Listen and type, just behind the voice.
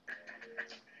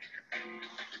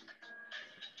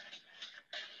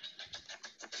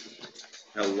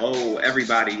Hello,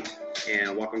 everybody,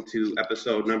 and welcome to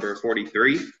episode number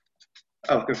 43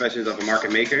 of Confessions of a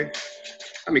Market Maker.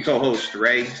 I'm your co-host,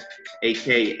 Ray,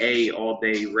 aka All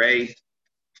Day Ray,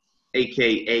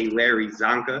 aka Larry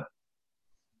Zonka,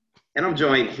 and I'm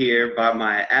joined here by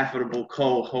my affable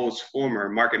co-host, former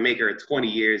market maker of 20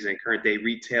 years and current day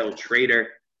retail trader,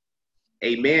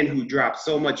 a man who dropped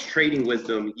so much trading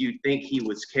wisdom you'd think he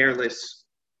was careless,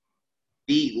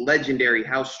 the legendary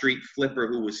House Street flipper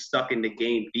who was stuck in the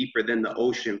game deeper than the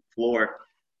ocean floor.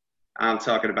 I'm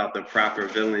talking about the proper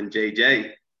villain,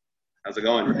 JJ. How's it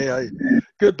going? Hey,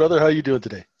 good, brother. How you doing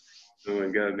today?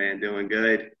 Doing good, man. Doing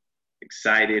good.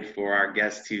 Excited for our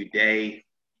guest today,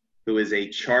 who is a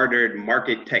chartered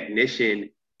market technician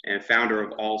and founder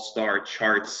of All Star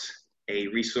Charts, a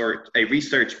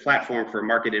research platform for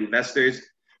market investors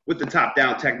with the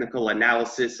top-down technical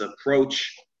analysis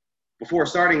approach. Before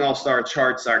starting All Star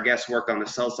Charts, our guest worked on the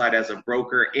sell side as a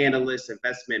broker, analyst,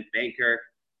 investment banker.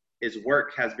 His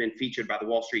work has been featured by the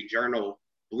Wall Street Journal,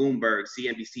 Bloomberg,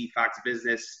 CNBC, Fox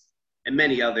Business, and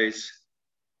many others.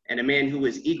 And a man who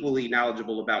is equally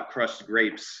knowledgeable about crushed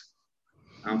grapes.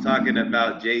 I'm talking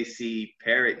about JC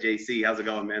Parrott. JC, how's it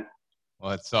going, man?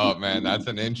 What's up, man? That's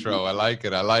an intro. I like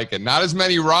it. I like it. Not as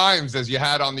many rhymes as you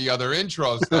had on the other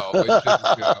intros, though. Which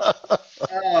is,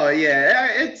 Oh yeah,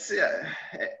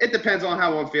 it depends on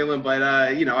how I'm feeling, but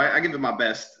I give it my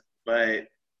best. But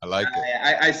I like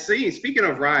it. I see. Speaking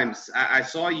of rhymes, I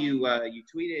saw you you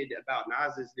tweeted about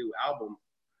Nas's new album.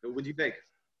 What'd you think?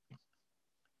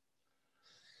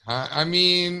 I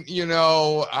mean,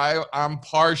 I'm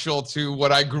partial to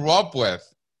what I grew up with.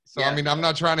 So, yeah. I mean, I'm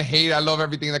not trying to hate. I love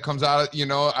everything that comes out.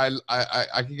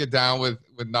 I can get down with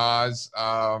Nas,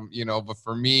 but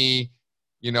for me,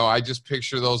 I just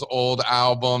picture those old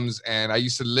albums, and I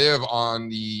used to live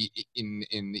on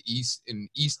in East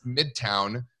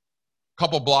Midtown, a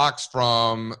couple blocks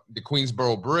from the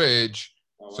Queensboro Bridge.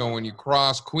 Oh, wow. So when you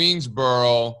cross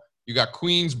Queensboro, you got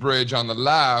Queensbridge on the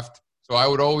left. So I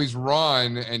would always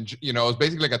run, and it was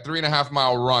basically like a 3.5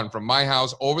 mile run from my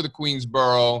house over the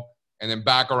Queensboro and then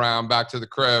back to the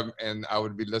crib, and I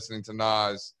would be listening to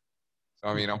Nas. So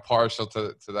I mean, I'm partial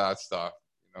to that stuff.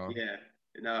 Yeah.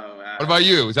 No. What about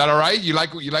you? Is that all right? You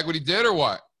like what he did, or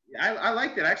what? I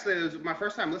liked it. Actually, it was my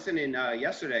first time listening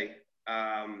yesterday.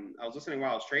 I was listening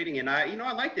while I was trading, and I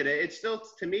liked it. It still,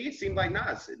 to me, it seemed like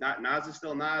Nas. Nas is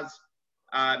still Nas.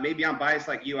 Maybe I'm biased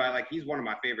like you. He's one of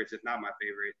my favorites, if not my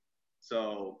favorite.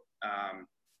 So,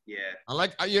 yeah. I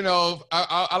like,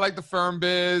 I like the Firm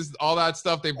Biz, all that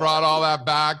stuff. They brought all that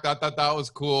back. That was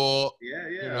cool.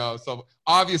 Yeah. So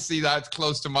obviously that's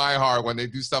close to my heart when they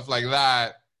do stuff like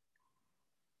that.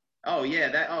 Oh yeah,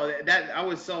 that I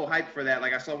was so hyped for that.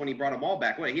 Like I saw when he brought them all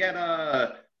back. Wait, he had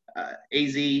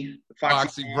AZ,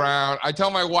 Foxy Brown. I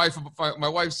tell my wife's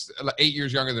like 8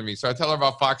 years younger than me, so I tell her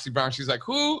about Foxy Brown. She's like,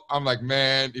 "Who?" I'm like,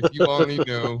 "Man, if you only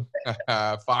knew,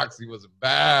 Foxy was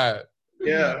bad."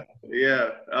 Yeah.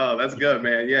 Oh, that's good,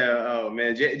 man. Yeah. Oh,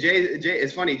 man. Jay,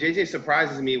 it's funny. JJ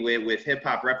surprises me with hip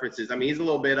hop references. I mean, he's a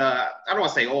little bit. I don't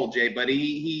want to say old Jay, but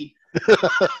he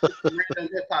random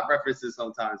hip hop references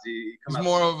sometimes. He's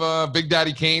more of a Big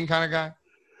Daddy Kane kind of guy.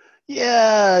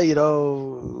 Yeah, the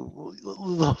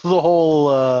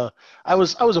whole. I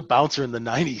was a bouncer in the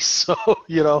 '90s, so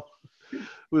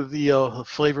with the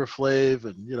Flavor Flav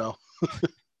and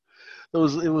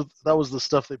that was the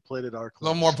stuff they played at our club.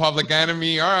 A little more Public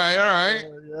Enemy. All right.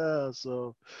 Yeah,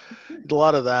 so a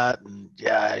lot of that, and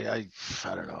yeah,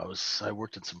 I don't know. I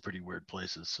worked in some pretty weird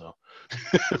places, so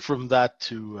from that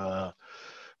to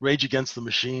Rage Against the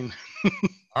Machine.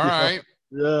 All right.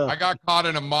 Yeah. I got caught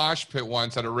in a mosh pit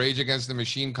once at a Rage Against the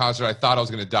Machine concert. I thought I was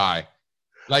gonna die.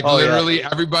 Like literally,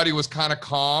 everybody was kind of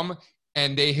calm.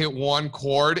 And they hit one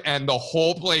chord, and the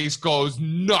whole place goes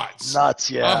nuts.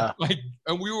 Yeah.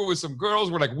 And we were with some girls.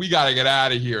 We're like, we gotta get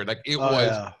out of here. Like it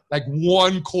was like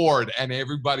one chord, and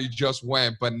everybody just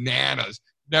went bananas.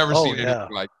 Never seen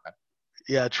anything like that.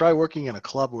 Yeah, try working in a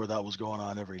club where that was going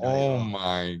on every night. Oh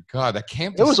my God, that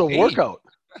can't be. It was a workout.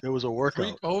 It was a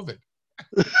workout. Pre-COVID.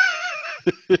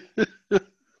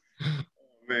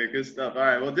 Man, good stuff. All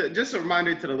right. Well, just a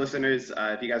reminder to the listeners,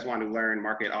 if you guys want to learn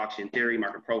market auction theory,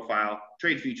 market profile,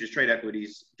 trade futures, trade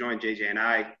equities, join JJ and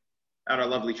I at our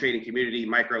lovely trading community,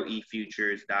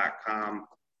 microefutures.com.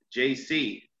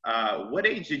 JC, what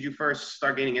age did you first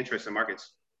start gaining interest in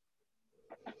markets?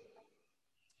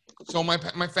 So my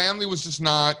family was just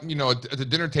not, at the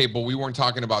dinner table, we weren't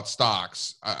talking about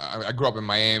stocks. I grew up in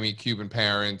Miami, Cuban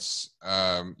parents.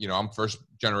 I'm first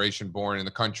generation born in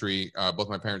the country. Both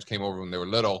my parents came over when they were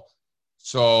little.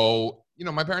 So,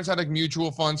 my parents had like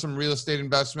mutual funds, some real estate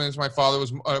investments. My father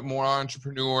was more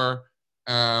entrepreneur.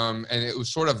 And it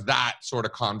was sort of that sort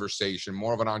of conversation,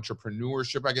 more of an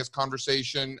entrepreneurship, I guess,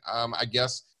 conversation. I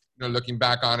guess, looking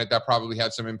back on it, that probably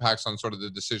had some impacts on sort of the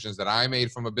decisions that I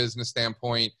made from a business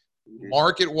standpoint.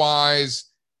 Market-wise,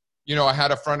 I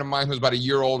had a friend of mine who was about a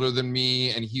year older than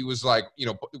me, and he was like,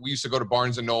 we used to go to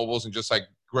Barnes and Nobles and just like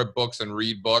grab books and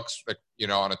read books, like,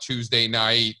 on a Tuesday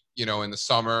night, in the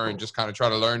summer, and just kind of try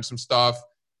to learn some stuff.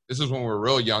 This was when we were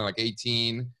real young, like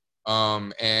 18.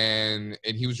 And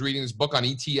he was reading this book on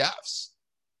ETFs.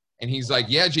 And he's like,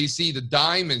 yeah, JC, the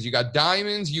diamonds, you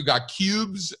got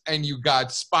cubes, and you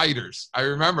got spiders. I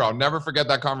remember, I'll never forget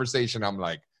that conversation. I'm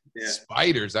like,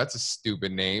 spiders, that's a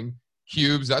stupid name.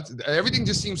 Cubes, everything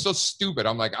just seems so stupid.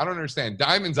 I'm like, I don't understand.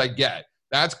 Diamonds, I get.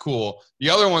 That's cool. The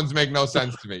other ones make no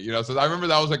sense to me, So I remember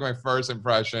that was like my first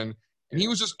impression. And he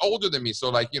was just older than me. So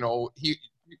like, you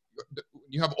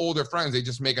have older friends, they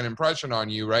just make an impression on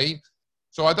you, right?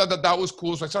 So I thought that was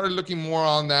cool. So I started looking more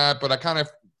on that, but I kind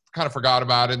of forgot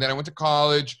about it. And then I went to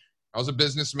college. I was a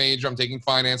business major. I'm taking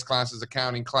finance classes,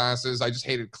 accounting classes. I just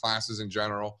hated classes in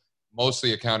general.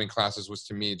 Mostly accounting classes was,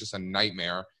 to me, just a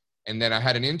nightmare. And then I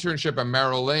had an internship at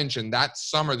Merrill Lynch. And that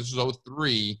summer, this was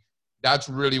 2003, that's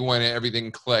really when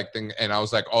everything clicked. And I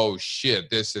was like, oh, shit,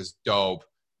 this is dope.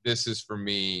 This is for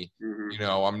me.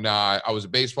 Mm-hmm. I was a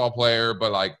baseball player,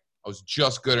 but like I was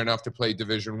just good enough to play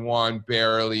Division I,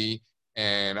 barely.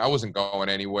 And I wasn't going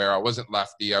anywhere. I wasn't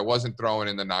lefty. I wasn't throwing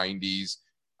in the 90s.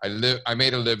 I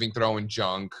made a living throwing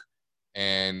junk,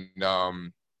 and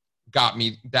got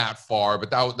me that far.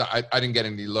 But I didn't get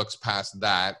any looks past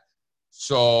that.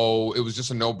 So it was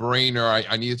just a no-brainer.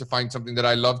 I needed to find something that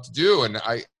I love to do, and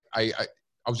I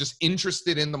was just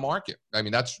interested in the market. I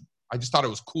mean, I just thought it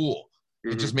was cool.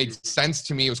 Mm-hmm. It just made sense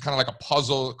to me. It was kind of like a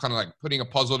puzzle, kind of like putting a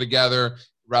puzzle together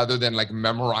rather than like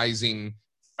memorizing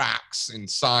facts in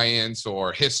science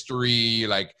or history,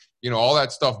 like, all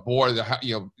that stuff bored,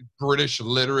 British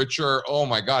literature. Oh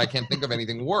my God, I can't think of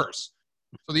anything worse.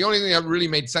 So the only thing that really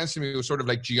made sense to me was sort of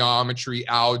like geometry,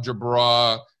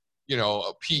 algebra,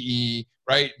 PE,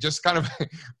 right? Just kind of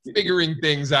figuring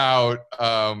things out,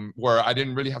 where I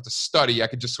didn't really have to study. I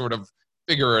could just sort of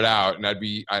figure it out, and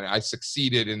I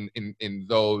succeeded in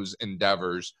those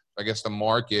endeavors. I guess the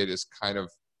market is kind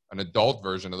of an adult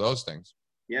version of those things.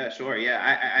 Yeah, sure.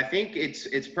 Yeah, I think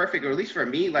it's perfect, or at least for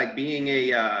me, like being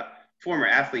a former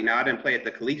athlete. Now, I didn't play at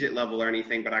the collegiate level or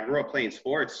anything, but I grew up playing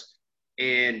sports,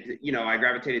 and I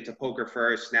gravitated to poker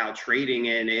first, now trading,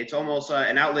 and it's almost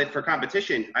an outlet for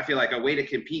competition. I feel like a way to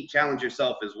compete, challenge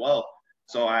yourself as well.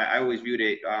 So I always viewed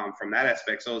it from that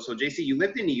aspect. So JC, you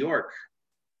lived in New York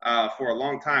for a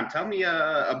long time. Tell me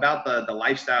about the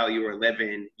lifestyle you were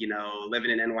living.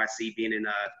 Living in NYC, being in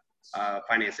the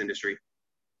finance industry.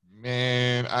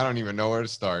 Man, I don't even know where to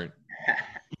start.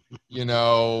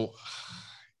 It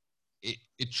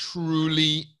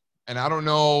truly, and I don't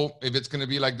know if it's going to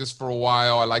be like this for a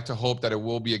while. I like to hope that it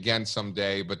will be again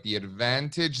someday. But the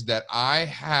advantage that I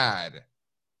had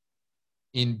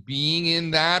in being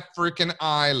in that freaking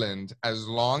island, as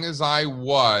long as I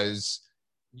was,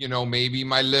 maybe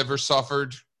my liver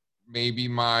suffered, maybe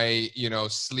my,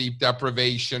 sleep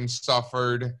deprivation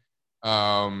suffered.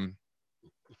 But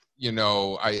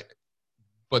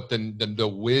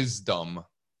the wisdom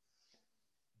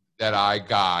that I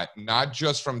got, not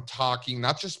just from talking,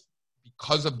 not just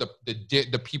because of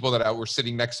the people that were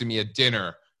sitting next to me at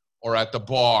dinner or at the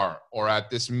bar or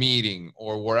at this meeting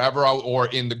or wherever, or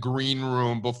in the green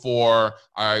room before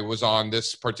I was on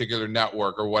this particular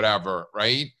network or whatever,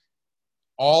 right?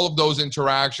 All of those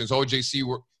interactions,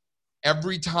 OJC,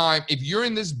 every time, if you're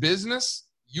in this business,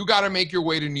 you got to make your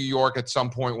way to New York at some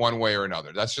point, one way or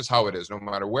another. That's just how it is. No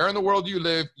matter where in the world you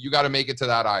live, you got to make it to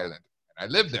that island. And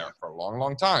I lived there for a long,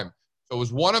 long time. So it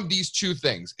was one of these two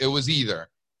things. It was either,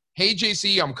 hey,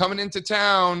 JC, I'm coming into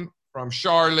town from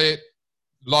Charlotte,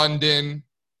 London,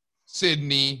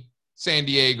 Sydney, San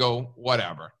Diego,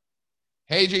 whatever.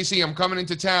 Hey, JC, I'm coming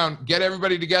into town. Get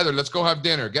everybody together. Let's go have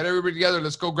dinner. Get everybody together.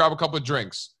 Let's go grab a couple of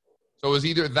drinks. So it was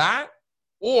either that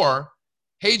or,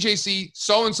 hey, JC,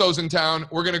 so-and-so's in town,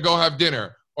 we're going to go have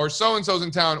dinner. Or so-and-so's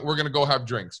in town, we're going to go have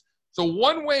drinks. So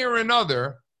one way or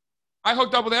another, I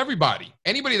hooked up with everybody.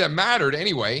 Anybody that mattered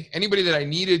anyway. Anybody that I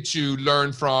needed to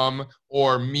learn from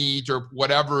or meet or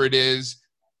whatever it is.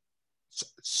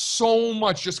 So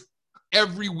much, just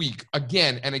every week,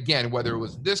 again and again, whether it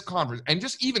was this conference, and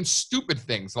just even stupid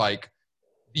things like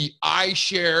the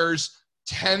iShares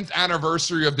 10th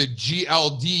anniversary of the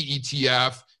GLD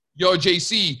ETF. Yo,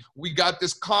 JC, we got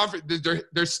this conference.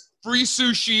 There's free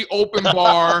sushi, open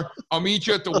bar. I'll meet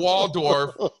you at the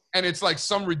Waldorf. And it's like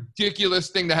some ridiculous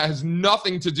thing that has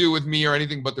nothing to do with me or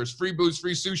anything, but there's free booze,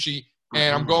 free sushi.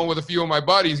 and I'm going with a few of my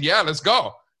buddies. Yeah, let's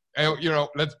go. And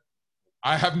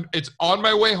it's on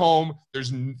my way home.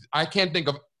 I can't think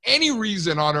of any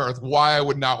reason on earth why I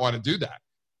would not want to do that.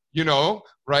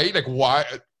 Right? Like why?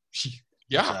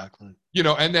 Yeah. Exactly.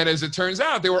 And then as it turns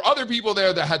out, there were other people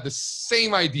there that had the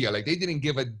same idea. Like they didn't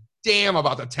give a damn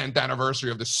about the 10th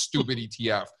anniversary of the stupid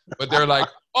ETF, but they're like,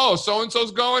 oh,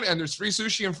 so-and-so's going and there's free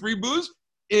sushi and free booze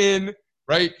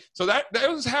right? So that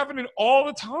was happening all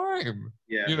the time,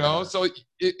 so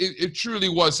it truly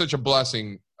was such a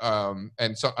blessing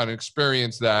and so an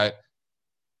experience that,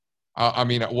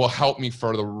 will help me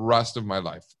for the rest of my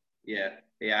life. Yeah.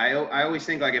 I always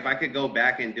think like if I could go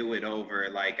back and do it over,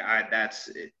 like that's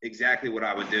exactly what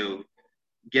I would do.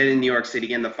 Get in New York City,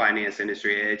 get in the finance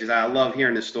industry. I love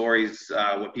hearing the stories,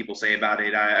 what people say about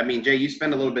it. I mean, Jay, you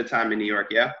spend a little bit of time in New York,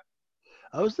 yeah?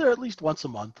 I was there at least once a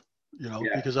month, Yeah.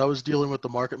 because I was dealing with the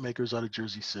market makers out of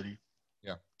Jersey City.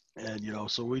 Yeah. And,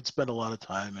 so we'd spend a lot of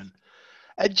time and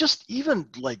just even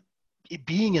like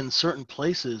being in certain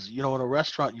places, in a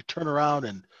restaurant, you turn around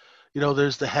and,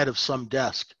 there's the head of some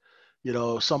desk,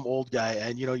 some old guy,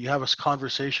 and, you have a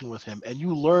conversation with him and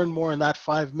you learn more in that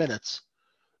 5 minutes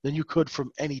than you could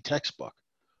from any textbook.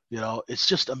 It's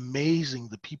just amazing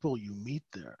the people you meet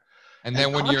there. And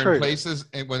then when you're in places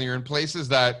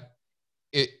that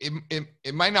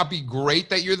it might not be great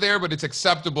that you're there, but it's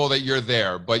acceptable that you're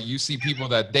there. But you see people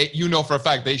that for a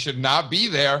fact they should not be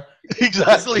there.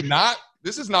 Exactly.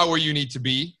 This is not where you need to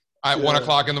be at 1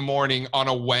 o'clock in the morning on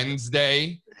a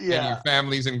Wednesday. Yeah. And your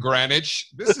family's in Greenwich.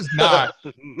 This is not.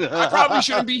 I probably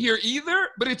shouldn't be here either,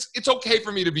 but it's okay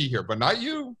for me to be here, but not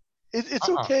you. It's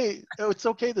okay. It's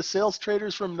okay. The sales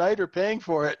traders from Knight are paying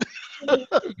for it.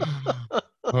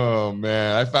 Oh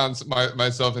man, I found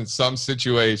myself in some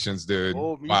situations, dude.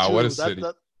 Oh, me wow, too. what a city.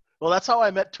 That's how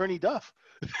I met Turney Duff.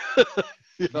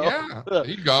 Yeah, there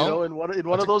you go. In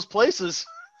one of those places.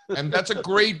 And that's a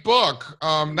great book.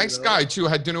 Nice guy too.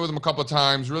 I had dinner with him a couple of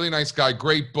times. Really nice guy.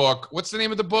 Great book. What's the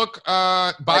name of the book?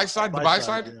 Buy Side. The Buy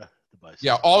Side. Yeah, the Buy Side.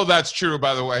 Yeah, all of that's true,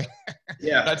 by the way.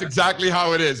 Yeah, that's exactly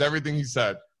how it is. Everything he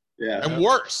said. Yeah, and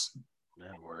worse.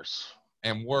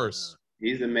 And worse.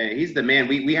 He's the man. He's the man.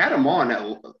 We had him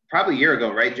on probably a year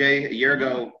ago, right, Jay? A year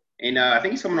ago, and I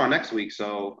think he's coming on next week.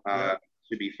 So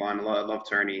should be fun. Love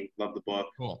Turney. Love the book.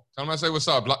 Cool. Tell him I say what's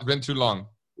up. Been too long.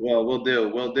 Well, we'll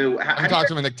do. I'll talk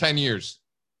to him in like 10 years.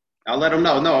 I'll let him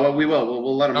know. No, we will.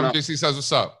 We'll let him know. JC says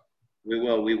what's up. We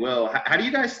will. How do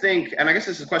you guys think, and I guess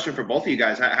this is a question for both of you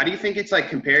guys, how do you think it's like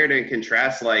compared and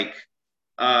contrast like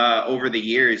over the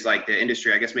years, like the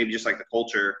industry, I guess maybe just like the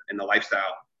culture and the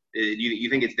lifestyle? You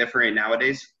think it's different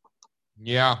nowadays?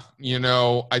 Yeah.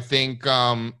 I think,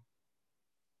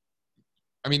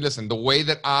 listen, the way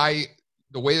that I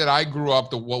grew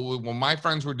up, what my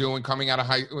friends were doing coming out of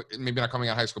maybe not coming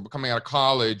out of high school, but coming out of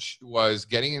college was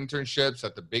getting internships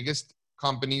at the biggest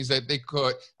companies that they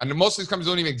could. And most of these companies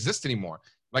don't even exist anymore.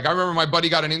 Like I remember my buddy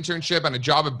got an internship and a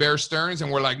job at Bear Stearns and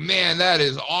we're like, man, that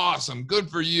is awesome. Good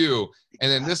for you.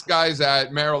 And then this guy's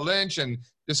at Merrill Lynch and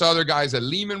this other guy's at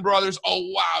Lehman Brothers. Oh,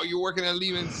 wow, you're working at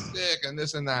Lehman, sick, and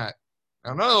this and that.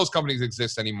 Now, none of those companies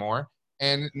exist anymore.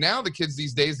 And now the kids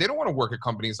these days, they don't want to work at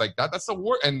companies like that. That's the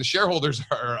worst. And the shareholders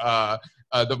are,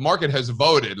 the market has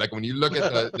voted. Like when you look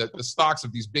at the stocks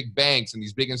of these big banks and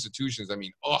these big institutions,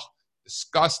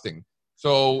 disgusting.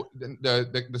 So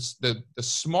the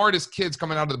smartest kids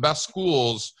coming out of the best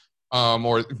schools,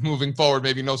 or moving forward,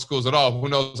 maybe no schools at all. Who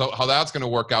knows how that's going to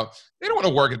work out? They don't want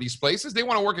to work at these places. They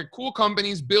want to work at cool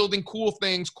companies, building cool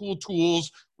things, cool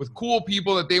tools, with cool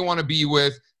people that they want to be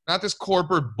with. Not this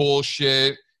corporate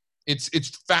bullshit. It's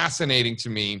fascinating to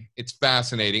me. It's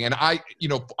fascinating. And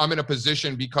I'm in a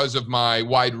position because of my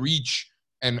wide reach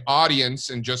and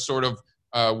audience and just sort of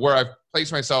where I've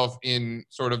placed myself in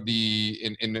sort of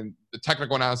in the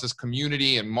technical analysis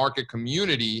community and market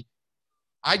community.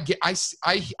 I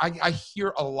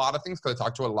hear a lot of things because I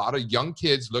talk to a lot of young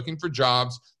kids looking for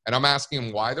jobs, and I'm asking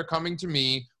them why they're coming to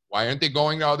me. Why aren't they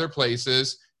going to other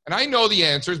places? And I know the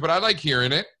answers, but I like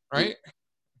hearing it, right?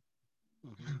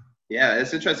 Yeah,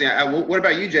 it's interesting. What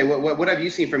about you, Jay? What have you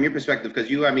seen from your perspective? Because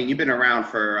you've been around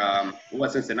for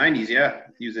since the '90s, yeah.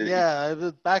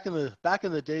 Back in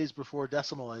the days before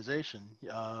decimalization.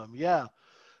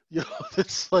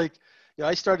 It's like,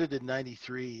 I started in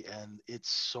 '93, and it's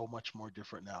so much more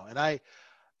different now. And I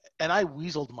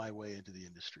weaseled my way into the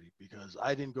industry because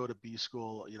I didn't go to B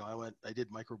school. I did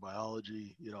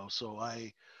microbiology. So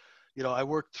I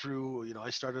worked through. I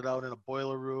started out in a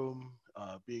boiler room,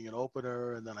 being an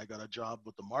opener, and then I got a job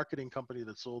with the marketing company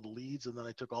that sold leads, and then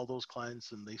I took all those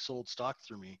clients and they sold stock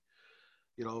through me,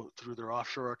 through their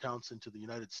offshore accounts into the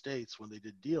United States when they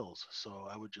did deals. So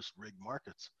I would just rig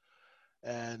markets.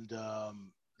 And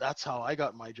that's how I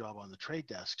got my job on the trade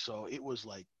desk. So it was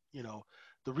like,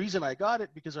 the reason I got it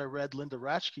because I read Linda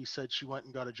Ratchke said she went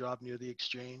and got a job near the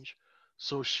exchange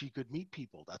so she could meet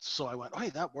people. So I went, oh, hey,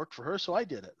 that worked for her. So I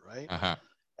did it. Right. Uh-huh.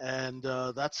 And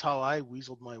that's how I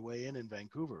weaseled my way in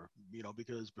Vancouver,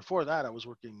 because before that I was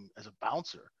working as a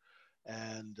bouncer.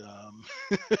 And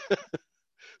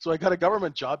so I got a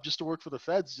government job just to work for the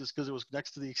feds just because it was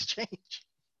next to the exchange,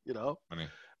 Funny.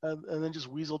 and then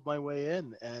just weaseled my way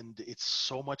in. And it's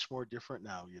so much more different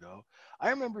now,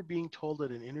 I remember being told at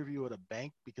an interview at a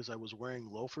bank because I was wearing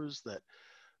loafers that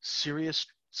serious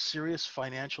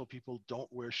financial people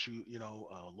don't wear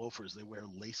loafers. They wear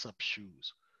lace-up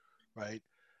shoes, right?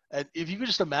 And if you could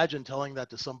just imagine telling that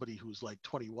to somebody who's like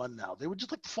 21 now, they would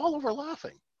just like fall over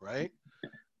laughing, right?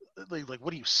 Like,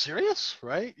 what are you serious?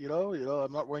 Right?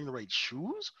 I'm not wearing the right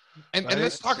shoes. And right?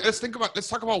 let's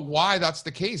talk about why that's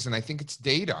the case. And I think it's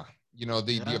data.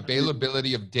 The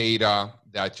availability of data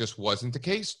that just wasn't the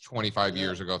case 25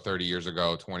 years ago, 30 years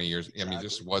ago, 20 years. Exactly. I mean,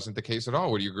 just wasn't the case at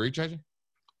all. Would you agree, JJ?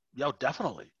 Yeah,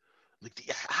 definitely. Like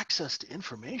the access to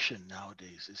information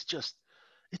nowadays is just,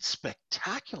 it's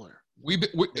spectacular.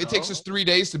 It takes us 3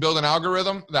 days to build an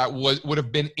algorithm that would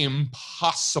have been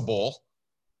impossible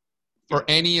for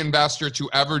any investor to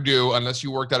ever do unless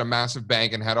you worked at a massive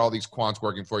bank and had all these quants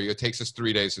working for you. It takes us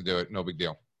 3 days to do it. No big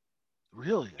deal.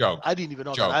 Really? Joke. I didn't even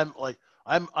know that.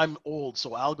 I'm old,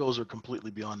 so algos are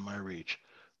completely beyond my reach.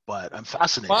 But I'm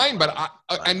fascinated. Fine, but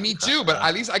and me too. But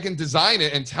at least I can design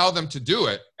it and tell them to do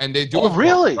it, and they do it. Oh,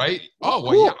 really? Right? Oh,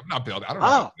 well, yeah. I'm not building. I don't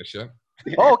know this shit.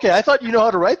 Oh, okay. I thought you know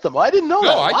how to write them. I didn't know that.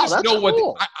 No, I just know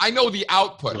what I know the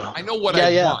output. I know what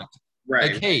I want.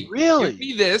 Right. Like, hey, really? Give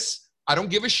me this. I don't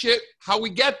give a shit how we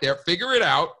get there. Figure it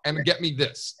out and get me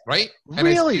this, right? And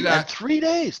really? In 3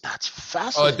 days? That's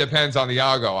fascinating. Oh, it depends on the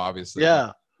algo, obviously.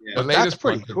 Yeah. The that's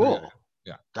pretty cool.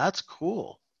 Yeah. That's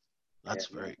cool. That's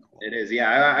very cool. It is. Yeah.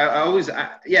 I always,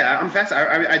 I'm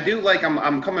fascinated. I do like,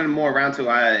 I'm coming more around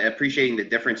to appreciating the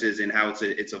differences in how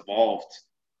it's evolved.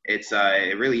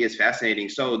 It really is fascinating.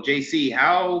 So JC,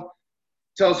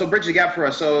 so bridge the gap for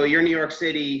us. So you're in New York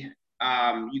City,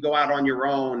 you go out on your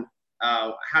own.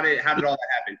 How did all that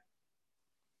happen?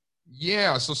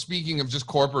 Yeah. So speaking of just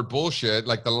corporate bullshit,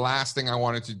 like the last thing I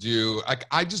wanted to do, like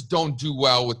I just don't do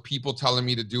well with people telling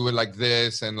me to do it like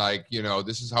this. And like,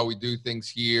 this is how we do things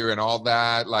here and all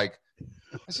that. Like,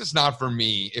 it's just not for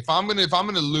me. If I'm going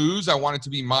to lose, I want it to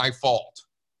be my fault.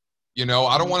 I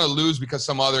don't want to lose because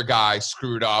some other guy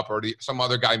screwed up or some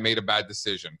other guy made a bad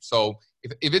decision. So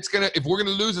if we're going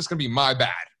to lose, it's going to be my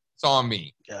bad. It's on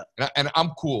me. Yeah. And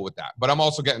I'm cool with that, but I'm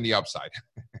also getting the upside.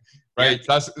 Right.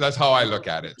 Yeah. That's how I look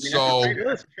at it. That's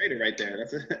a trader right there.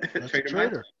 That's a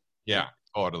trader. Yeah,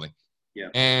 totally. Yeah.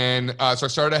 And so I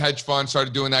started a hedge fund,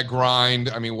 started doing that grind.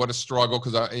 I mean, what a struggle.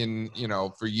 Cause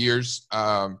for years,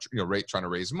 trying to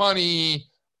raise money,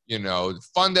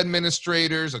 fund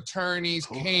administrators, attorneys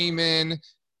came in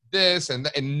this and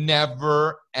it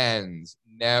never ends.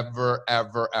 Never,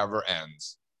 ever, ever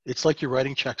ends. It's like you're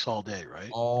writing checks all day, right?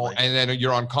 Oh, and then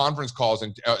you're on conference calls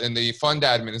and the fund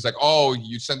admin is like, oh,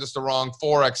 you sent us the wrong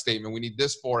Forex statement. We need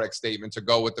this Forex statement to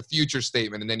go with the future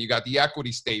statement. And then you got the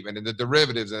equity statement and the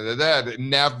derivatives and that. It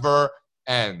never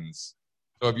ends.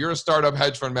 So if you're a startup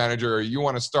hedge fund manager or you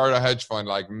want to start a hedge fund,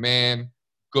 like, man,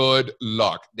 good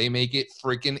luck. They make it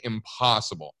freaking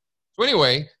impossible. So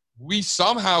anyway, we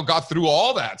somehow got through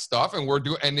all that stuff and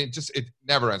it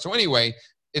never ends. So anyway,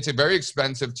 it's very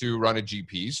expensive to run a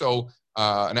GP. So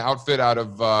an outfit out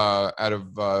of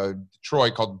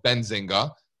Detroit called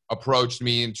Benzinga approached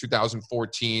me in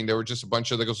 2014. There were just a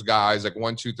bunch of those guys, like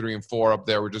 1, 2, 3, and 4 up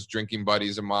there were just drinking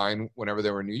buddies of mine whenever they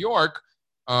were in New York.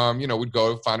 We'd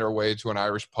go find our way to an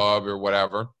Irish pub or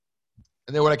whatever.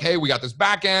 And they were like, hey, we got this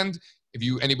back end.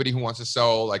 Anybody who wants to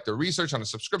sell like their research on a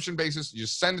subscription basis, you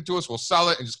just send it to us. We'll sell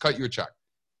it and just cut you a check.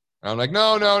 And I'm like,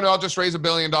 no, I'll just raise $1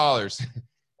 billion.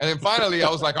 And then finally, I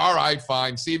was like, all right,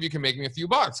 fine. See if you can make me a few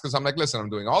bucks. Because I'm like, listen, I'm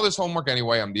doing all this homework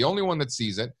anyway. I'm the only one that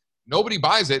sees it. Nobody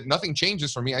buys it. Nothing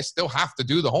changes for me. I still have to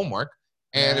do the homework.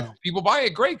 And if people buy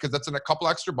it, great, because that's a couple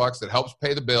extra bucks that helps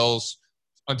pay the bills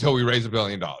until we raise $1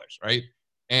 billion, right?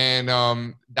 And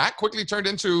that quickly turned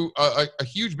into a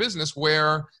huge business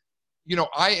where,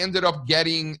 I ended up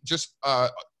getting just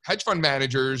hedge fund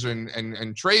managers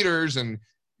and traders and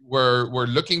we're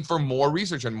looking for more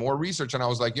research. And I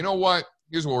was like, you know what?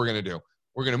 Here's what we're going to do.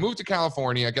 We're going to move to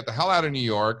California, get the hell out of New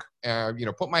York,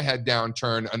 put my head down,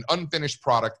 turn an unfinished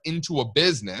product into a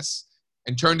business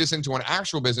and turn this into an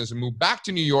actual business and move back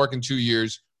to New York in 2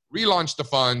 years, relaunch the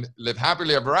fund, live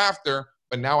happily ever after.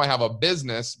 But now I have a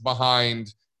business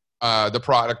behind the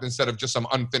product instead of just some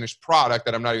unfinished product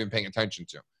that I'm not even paying attention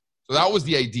to. So that was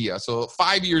the idea. So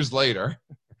 5 years later,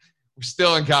 we're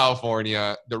still in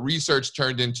California. The research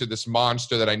turned into this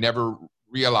monster that I never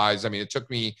realized. I mean, it took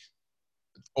me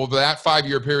over that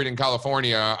 5-year period in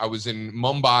California. I was in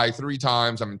Mumbai 3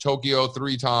 times. I'm in Tokyo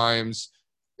 3 times,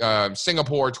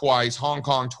 Singapore twice, Hong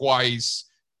Kong twice,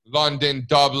 London,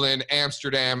 Dublin,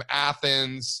 Amsterdam,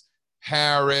 Athens,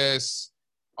 Paris.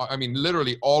 I mean,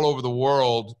 literally all over the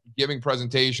world, giving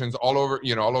presentations all over,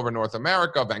 all over North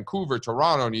America, Vancouver,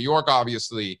 Toronto, New York,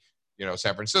 obviously,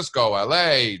 San Francisco,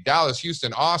 LA, Dallas,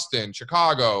 Houston, Austin,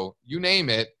 Chicago, you name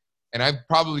it. And I've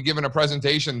probably given a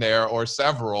presentation there or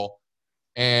several.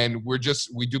 And we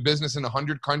do business in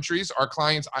 100 countries. Our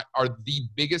clients are the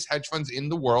biggest hedge funds in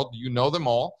the world. You know them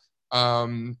all.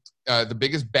 The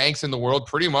biggest banks in the world,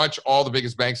 pretty much all the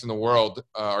biggest banks in the world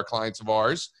are clients of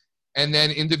ours. And then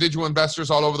individual investors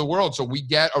all over the world. So we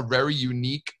get a very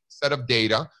unique set of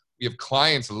data. We have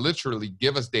clients literally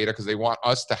give us data because they want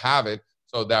us to have it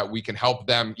so that we can help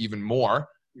them even more.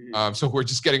 So we're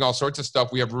just getting all sorts of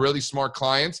stuff. We have really smart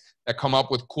clients that come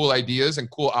up with cool ideas and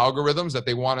cool algorithms that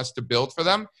they want us to build for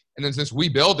them. And then since we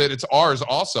build it, it's ours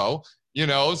also,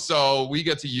 so we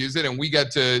get to use it and we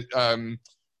get to,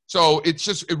 so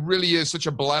it really is such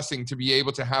a blessing to be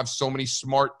able to have so many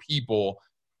smart people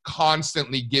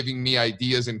constantly giving me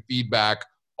ideas and feedback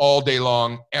all day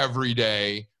long, every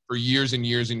day for years and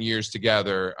years and years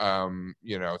together.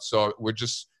 So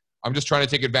I'm just trying to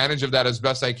take advantage of that as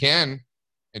best I can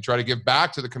and try to give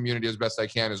back to the community as best I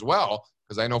can as well.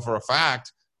 Because I know for a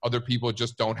fact, other people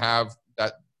just don't have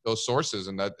those sources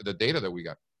and the data that we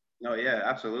got. No, yeah,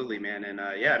 absolutely, man. And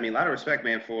I mean, a lot of respect,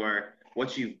 man, for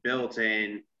what you've built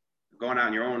and going out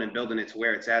on your own and building it to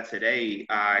where it's at today.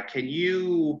 Can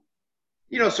you,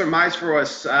 surmise for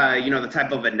us, the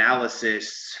type of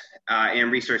analysis and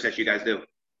research that you guys do?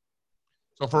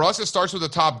 So for us, it starts with the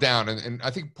top down. And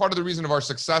I think part of the reason of our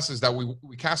success is that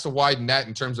we cast a wide net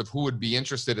in terms of who would be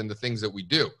interested in the things that we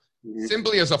do. Mm-hmm.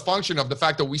 Simply as a function of the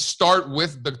fact that we start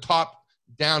with the top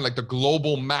down, like the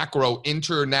global macro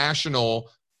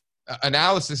international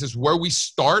analysis is where we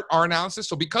start our analysis.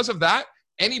 So because of that,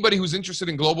 anybody who's interested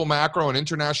in global macro and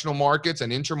international markets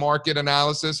and intermarket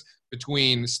analysis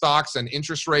between stocks and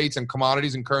interest rates and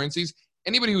commodities and currencies,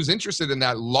 anybody who's interested in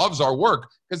that loves our work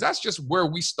because that's just where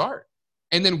we start.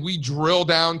 And then we drill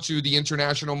down to the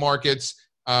international markets,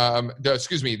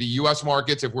 the U.S.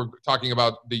 markets. If we're talking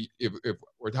about if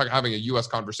we're having a U.S.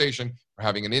 conversation or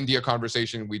having an India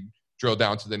conversation, we drill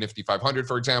down to the Nifty 500,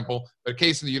 for example. But in the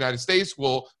case of the United States,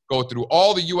 we'll go through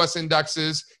all the U.S.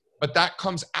 indexes, but that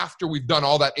comes after we've done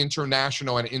all that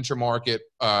international and intermarket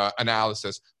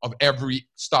analysis of every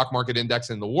stock market index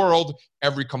in the world,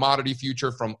 every commodity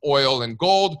future from oil and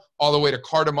gold, all the way to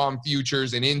cardamom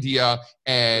futures in India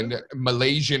and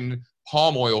Malaysian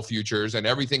palm oil futures and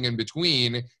everything in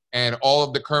between, and all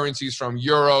of the currencies from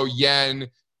euro, yen,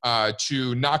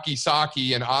 to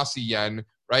Nakisaki and Aussie yen,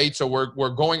 right? So we're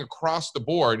going across the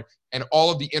board and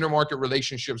all of the intermarket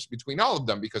relationships between all of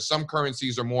them, because some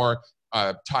currencies are more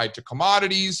tied to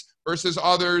commodities versus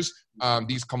others.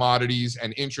 These commodities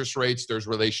and interest rates, there's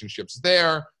relationships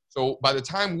there. So by the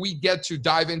time we get to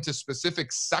dive into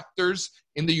specific sectors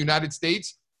in the United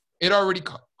States, it already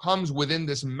comes within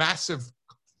this massive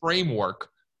framework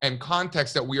and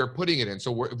context that we are putting it in.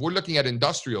 So if we're looking at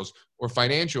industrials or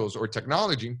financials or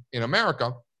technology in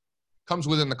America, comes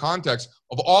within the context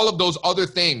of all of those other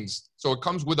things. So it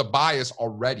comes with a bias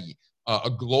already, a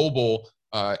global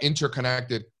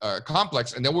interconnected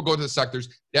complex. And then we'll go to the sectors,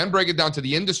 then break it down to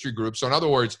the industry groups. So in other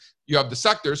words, you have the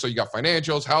sectors. So you got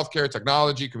financials, healthcare,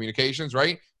 technology, communications,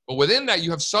 right? But within that,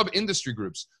 you have sub-industry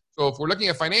groups. So if we're looking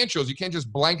at financials, you can't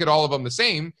just blanket all of them the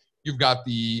same. You've got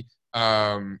the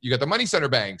money center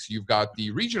banks, you've got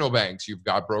the regional banks, you've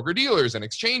got broker dealers and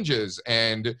exchanges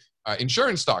and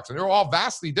insurance stocks, and they're all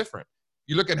vastly different.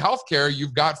 You look at healthcare,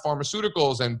 you've got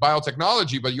pharmaceuticals and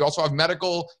biotechnology, but you also have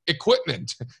medical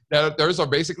equipment. Those are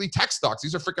basically tech stocks.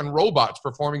 These are freaking robots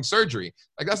performing surgery.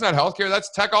 Like, that's not healthcare,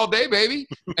 that's tech all day, baby.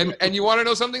 And you want to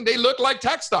know something? They look like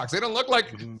tech stocks. They don't look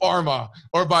like pharma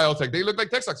or biotech. They look like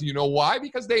tech stocks. You know why?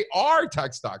 Because they are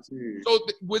tech stocks. So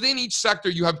within each sector,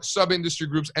 you have sub-industry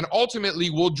groups, and ultimately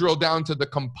we'll drill down to the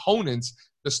components,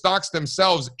 the stocks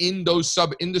themselves in those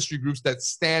sub-industry groups that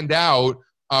stand out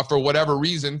for whatever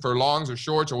reason, for longs or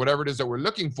shorts or whatever it is that we're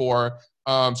looking for.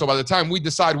 So by the time we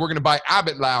decide we're going to buy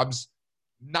Abbott Labs,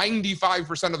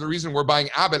 95% of the reason we're buying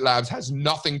Abbott Labs has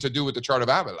nothing to do with the chart of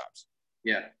Abbott Labs.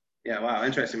 Yeah. Wow.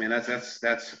 Interesting, man.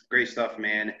 That's great stuff,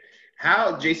 man.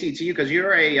 How, JC, to you, because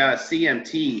you're a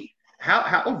CMT,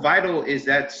 how vital is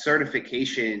that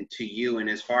certification to you, and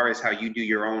as far as how you do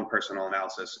your own personal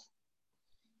analysis?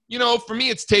 For me,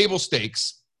 it's table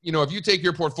stakes. if you take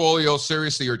your portfolio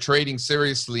seriously or trading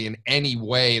seriously in any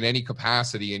way, in any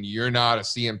capacity, and you're not a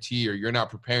CMT or you're not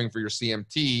preparing for your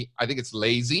CMT, I think it's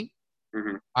lazy.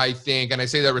 Mm-hmm. I think, and I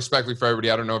say that respectfully for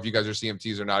everybody. I don't know if you guys are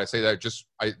CMTs or not. I say that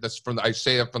I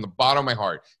say that from the bottom of my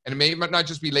heart. And it may not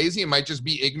just be lazy. It might just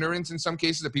be ignorance in some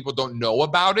cases that people don't know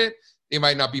about it. They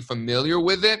might not be familiar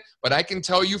with it. But I can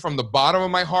tell you from the bottom of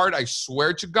my heart, I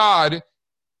swear to God,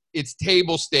 it's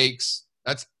table stakes.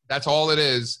 That's all it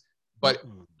is. But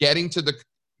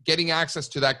getting access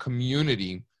to that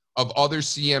community of other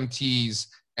CMTs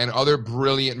and other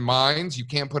brilliant minds, you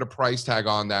can't put a price tag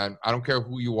on that. I don't care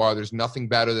who you are. There's nothing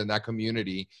better than that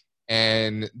community.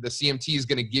 And the CMT is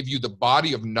going to give you the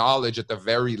body of knowledge at the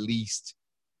very least.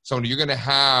 So you're going to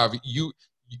have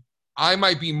I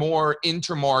might be more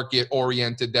intermarket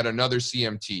oriented than another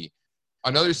CMT.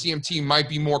 Another CMT might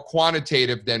be more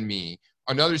quantitative than me.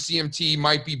 Another CMT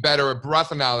might be better at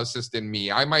breadth analysis than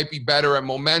me. I might be better at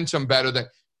momentum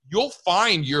you'll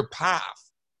find your path.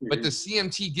 But the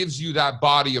CMT gives you that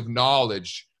body of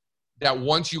knowledge that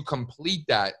once you complete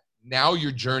that, now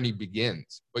your journey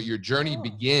begins. But your journey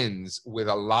begins with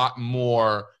a lot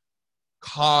more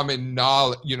common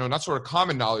knowledge, not sort of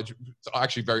common knowledge, it's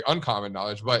actually very uncommon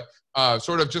knowledge, but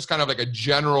sort of just kind of like a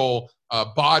general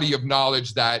body of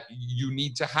knowledge that you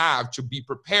need to have to be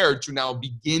prepared to now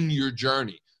begin your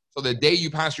journey. So the day you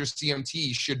pass your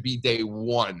CMT should be day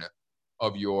one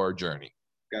of your journey.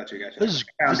 Gotcha. This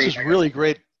is really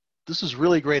great. This is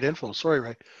really great info. Sorry,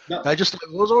 Ray. No. I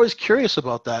was always curious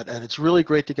about that, and it's really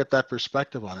great to get that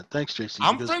perspective on it. Thanks, JC.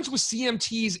 I'm friends with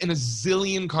CMTs in a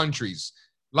zillion countries,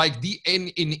 like in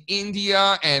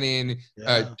India and in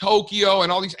Tokyo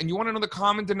and all these. And you want to know the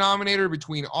common denominator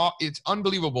between all? It's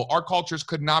unbelievable. Our cultures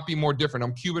could not be more different.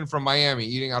 I'm Cuban from Miami,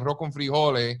 eating arroz con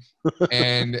frijoles,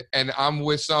 and I'm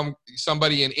with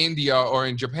somebody in India or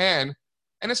in Japan.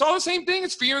 And it's all the same thing.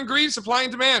 It's fear and greed, supply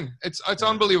and demand. It's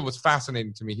unbelievable. It's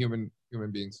fascinating to me, human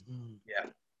beings.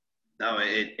 Yeah, no,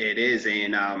 it is.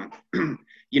 And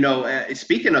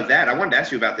speaking of that, I wanted to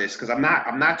ask you about this because I'm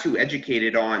not too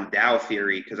educated on Dow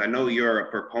theory because I know you're a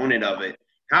proponent of it.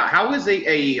 How is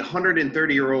a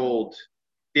 130-year-old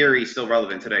theory still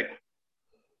relevant today?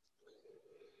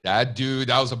 That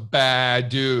was a bad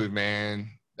dude, man.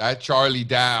 That Charlie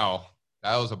Dow,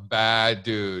 that was a bad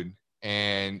dude.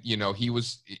 And,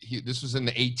 this was in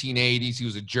the 1880s. He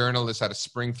was a journalist out of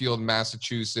Springfield,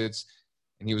 Massachusetts.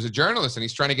 And he was a journalist and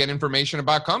he's trying to get information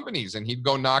about companies. And he'd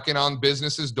go knocking on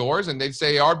businesses' doors and they'd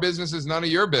say, our business is none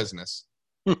of your business.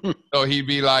 So he'd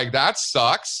be like, that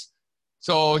sucks.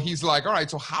 So he's like, all right,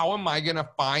 so how am I going to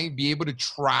be able to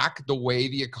track the way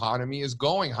the economy is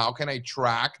going? How can I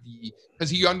track because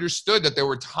he understood that there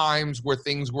were times where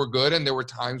things were good and there were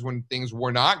times when things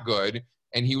were not good.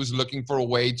 And he was looking for a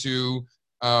way to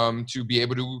be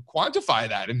able to quantify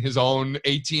that in his own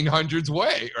 1800s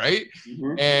way, right?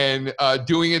 Mm-hmm. And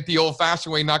doing it the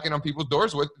old-fashioned way, knocking on people's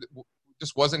doors,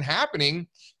 just wasn't happening.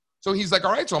 So he's like,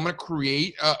 all right, so I'm going to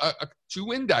create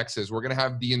two indexes. We're going to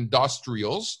have the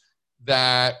industrials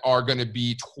that are going to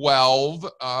be 12,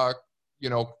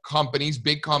 companies,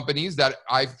 big companies that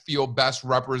I feel best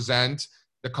represent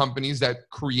the companies that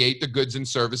create the goods and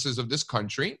services of this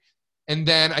country. And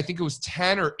then I think it was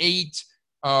 10 or 8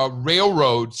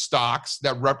 railroad stocks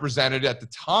that represented at the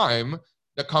time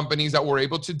the companies that were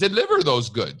able to deliver those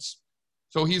goods.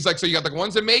 So he's like, so you got the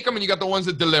ones that make them and you got the ones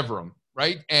that deliver them,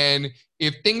 right? And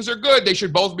if things are good, they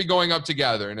should both be going up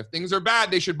together. And if things are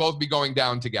bad, they should both be going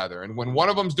down together. And when one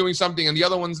of them's doing something and the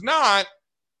other one's not,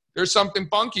 there's something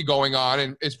funky going on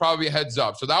and it's probably a heads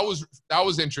up. So that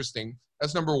was interesting.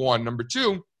 That's number one. Number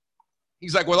two,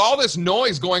 he's like, with all this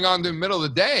noise going on in the middle of the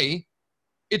day,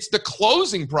 it's the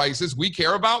closing prices we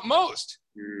care about most.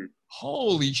 Mm.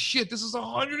 Holy shit, this is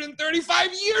 135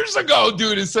 years ago,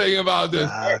 dude is saying about this.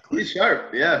 He's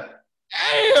sharp, yeah.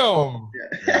 Damn.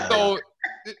 Yeah.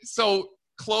 So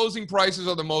closing prices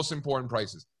are the most important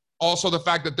prices. Also, the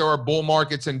fact that there are bull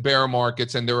markets and bear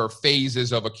markets, and there are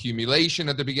phases of accumulation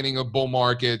at the beginning of bull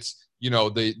markets,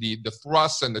 the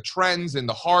thrusts and the trends in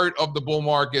the heart of the bull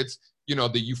markets, the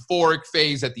euphoric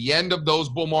phase at the end of those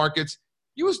bull markets.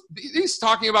 He's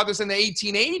talking about this in the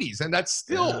 1880s, and that's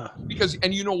still because,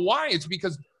 and you know why? It's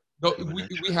because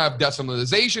we have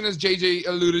decimalization, as JJ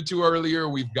alluded to earlier.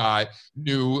 We've got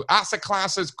new asset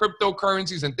classes,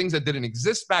 cryptocurrencies, and things that didn't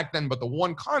exist back then, but the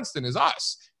one constant is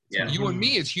us. Yeah. You and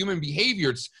me, it's human behavior.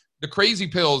 It's the crazy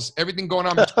pills, everything going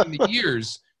on between the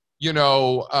ears.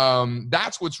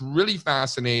 That's what's really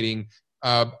fascinating.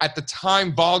 At the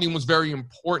time, volume was very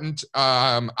important.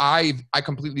 I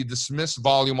completely dismissed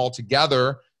volume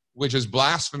altogether, which is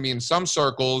blasphemy in some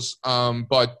circles.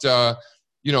 But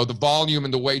you know, the volume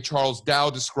and the way Charles Dow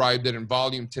described it and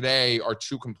volume today are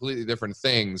two completely different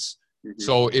things. Mm-hmm.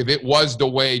 So if it was the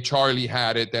way Charlie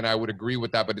had it, then I would agree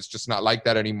with that, but it's just not like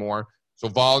that anymore. So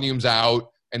volume's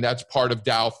out, and that's part of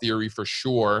Dow theory for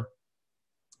sure.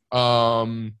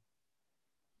 And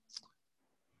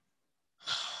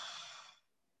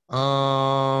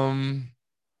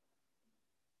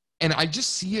I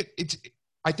just see it.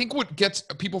 I think what gets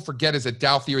people forget is that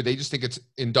Dow theory, they just think it's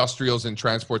industrials and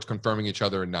transports confirming each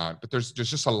other and not. But there's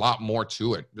just a lot more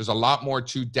to it. There's a lot more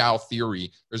to Dow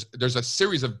theory. There's a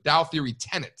series of Dow theory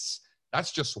tenets.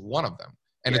 That's just one of them.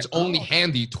 And it's only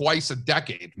handy twice a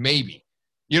decade, maybe.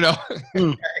 You know?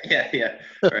 Yeah.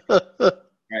 Right.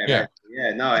 Right.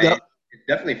 Yeah, no, it's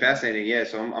definitely fascinating. Yeah,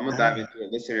 so I'm going to dive into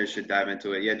it. Listeners should dive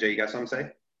into it. Yeah, Jay, you got something to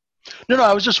say? No,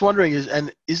 I was just wondering,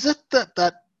 is it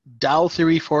that Dow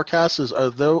theory forecasts, are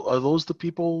those the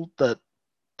people that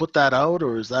put that out,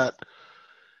 or is that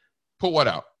put what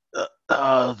out?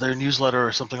 Their newsletter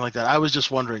or something like that? I was just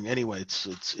wondering. Anyway,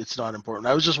 it's not important.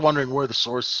 I was just wondering where the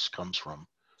source comes from.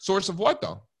 Source of what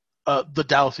though? The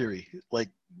Dow theory. Like,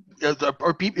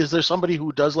 is there somebody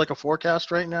who does like a forecast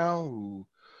right now who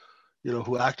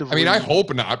actively? I mean, I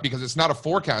hope not, because it's not a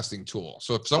forecasting tool.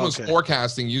 So if someone's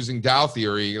forecasting using Dow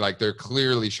theory, like, they're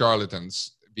clearly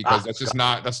charlatans. Because that's just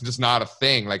not a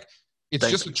thing. Like,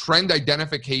 it's just a trend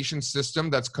identification system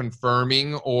that's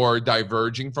confirming or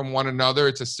diverging from one another.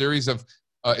 It's a series of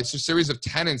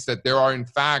tenets that there are in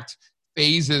fact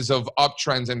phases of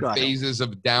uptrends and phases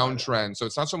of downtrends. So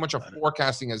it's not so much a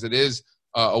forecasting as it is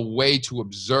a way to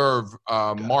observe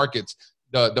markets.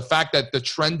 The fact that the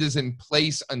trend is in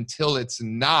place until it's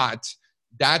not,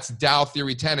 that's Dow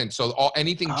theory tenet. So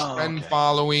anything trend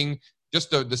following.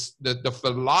 Just the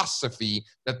philosophy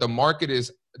that the market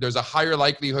there's a higher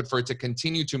likelihood for it to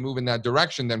continue to move in that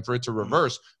direction than for it to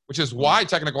reverse, which is why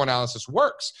technical analysis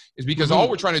works, is because all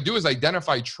we're trying to do is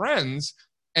identify trends.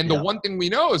 And the one thing we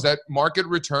know is that market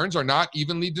returns are not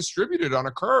evenly distributed on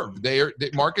a curve.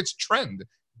 The markets trend.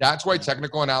 That's why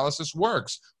technical analysis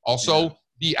works. Also,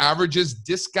 the averages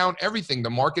discount everything. The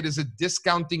market is a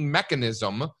discounting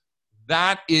mechanism.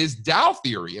 That is Dow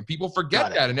theory. And people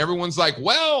forget that. And everyone's like,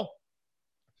 well,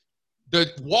 the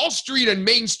Wall Street and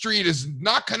Main Street is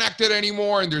not connected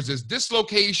anymore, and there's this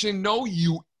dislocation. No,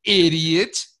 you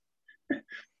idiot.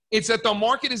 It's that the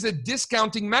market is a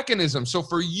discounting mechanism. So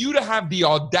for you to have the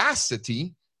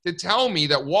audacity to tell me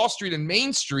that Wall Street and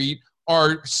Main Street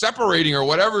are separating or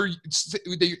whatever,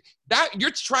 that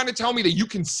you're trying to tell me that you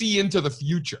can see into the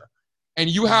future. And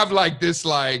you have like this,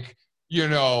 like,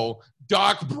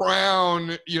 Doc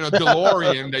Brown,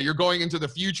 DeLorean that you're going into the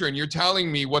future, and you're telling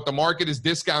me what the market is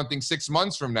discounting 6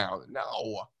 months from now.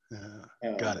 No.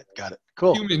 Got it.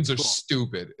 Cool. Humans are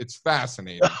stupid. It's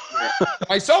fascinating.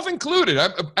 Myself included.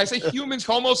 I say humans,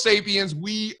 Homo sapiens,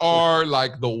 we are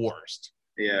like the worst.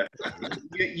 Yeah.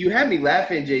 You had me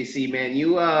laughing, JC, man.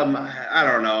 You, I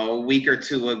don't know, a week or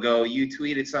two ago, you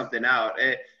tweeted something out.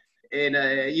 And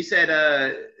you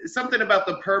said something about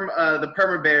the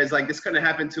perma bears, like this couldn't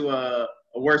happen to a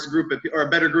worse group or a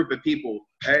better group of people.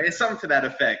 It's something to that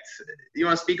effect. You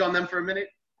want to speak on them for a minute?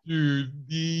 Dude,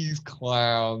 these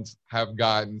clowns have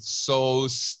gotten so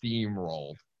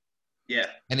steamrolled. Yeah.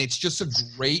 And it's just a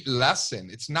great lesson.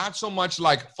 It's not so much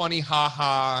like funny,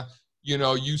 haha,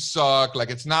 you suck. Like,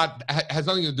 it has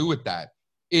nothing to do with that.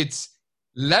 It's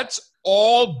let's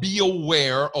all be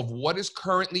aware of what is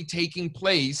currently taking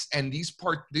place, and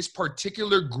this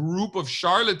particular group of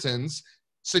charlatans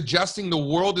suggesting the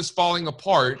world is falling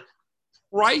apart.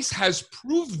 Price has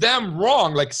proved them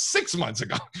wrong like 6 months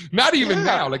ago, not even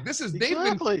now. Like, this is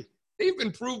they've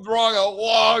been proved wrong a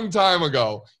long time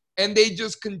ago, and they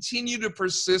just continue to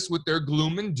persist with their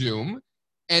gloom and doom.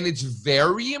 And it's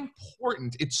very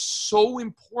important. It's so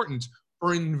important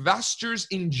for investors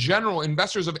in general,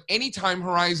 investors of any time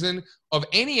horizon, of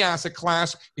any asset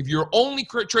class. If you're only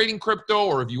trading crypto,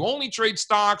 or if you only trade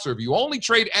stocks, or if you only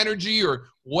trade energy, or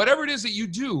whatever it is that you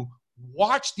do,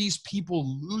 watch these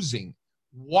people losing.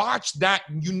 Watch that.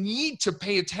 You need to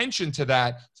pay attention to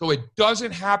that so it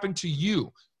doesn't happen to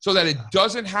you, so that it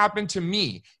doesn't happen to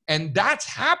me. And that's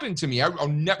happened to me.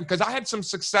 Because I had some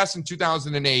success in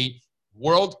 2008.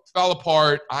 World fell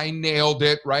apart. I nailed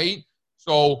it, right?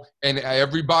 So, and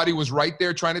everybody was right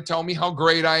there trying to tell me how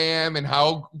great I am and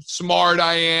how smart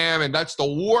I am. And that's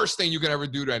the worst thing you can ever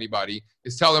do to anybody,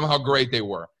 is tell them how great they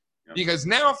were. Yep. Because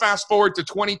now fast forward to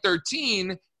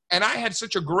 2013, and I had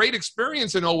such a great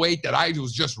experience in 2008 that I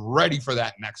was just ready for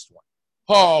that next one.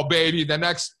 Oh, baby, the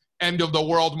next end of the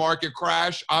world market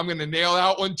crash, I'm going to nail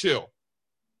that one too.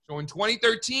 So in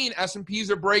 2013, S&Ps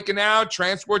are breaking out,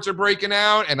 transports are breaking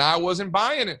out, and I wasn't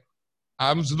buying it.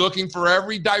 I was looking for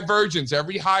every divergence.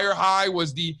 Every higher high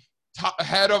was the top,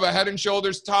 head of a Head and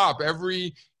Shoulders top.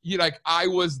 I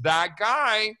was that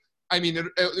guy. I mean,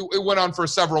 it went on for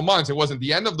several months. It wasn't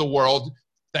the end of the world,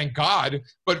 thank God.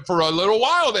 But for a little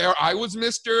while there, I was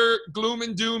Mr. Gloom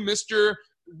and Doom, Mr.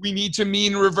 We need to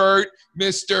mean revert,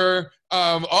 Mr.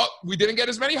 We didn't get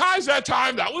as many highs that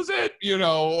time. That was it,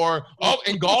 or,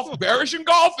 in golf, bearish in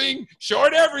golfing,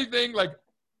 short everything.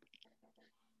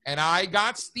 And I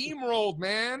got steamrolled,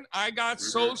 man. I got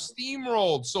so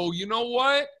steamrolled. So you know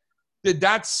what? Did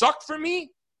that suck for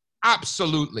me?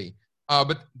 Absolutely.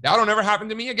 But that'll never happen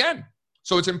to me again.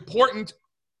 So it's important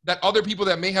that other people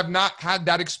that may have not had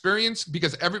that experience,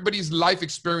 because everybody's life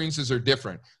experiences are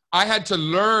different. I had to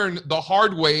learn the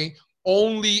hard way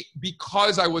only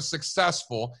because I was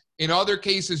successful. In other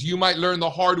cases, you might learn the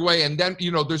hard way, and then,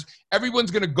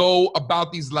 everyone's going to go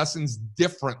about these lessons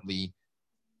differently.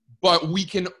 But we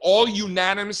can all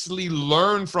unanimously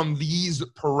learn from these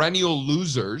perennial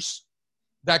losers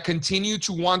that continue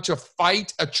to want to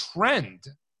fight a trend,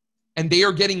 and they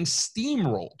are getting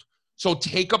steamrolled. So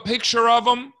take a picture of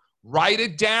them, write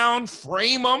it down,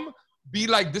 frame them, be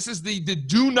like, this is you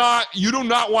do not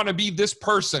want to be this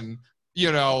person,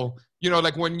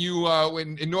 like when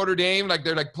when in Notre Dame, like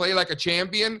they're like, play like a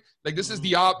champion. Like, this is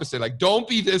the opposite. Like, don't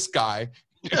be this guy.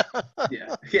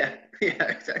 Yeah,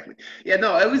 exactly. Yeah,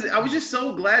 no, I was just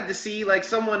so glad to see like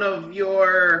someone of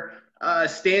your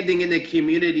standing in the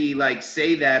community like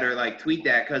say that or like tweet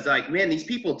that, because like, man, these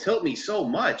people tilt me so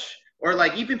much. Or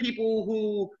like even people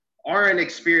who aren't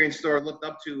experienced or looked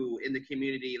up to in the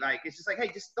community, like it's just like,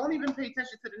 hey, just don't even pay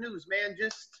attention to the news, man.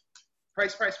 Just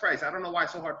price. I don't know why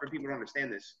it's so hard for people to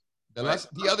understand this.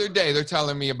 The other day, they're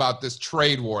telling me about this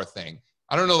trade war thing.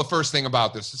 I don't know the first thing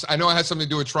about this. I know it has something to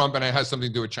do with Trump and it has something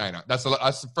to do with China. That's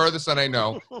the furthest that I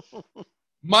know.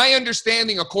 My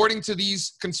understanding, according to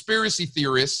these conspiracy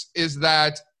theorists, is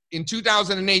that in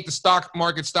 2008, the stock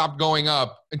market stopped going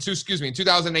up. In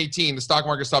 2018, the stock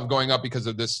market stopped going up because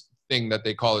of this thing that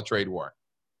they call a trade war.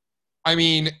 I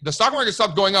mean, the stock market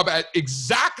stopped going up at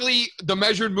exactly the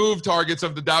measured move targets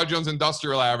of the Dow Jones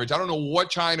Industrial Average. I don't know what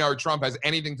China or Trump has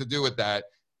anything to do with that.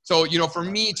 So, for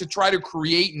me to try to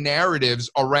create narratives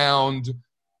around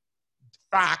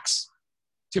facts,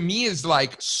 to me is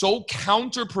like so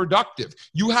counterproductive.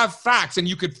 You have facts and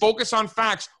you could focus on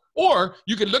facts, or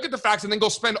you could look at the facts and then go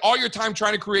spend all your time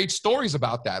trying to create stories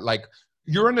about that. Like,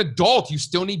 you're an adult. You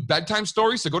still need bedtime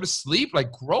stories to go to sleep.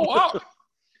 Like, grow up.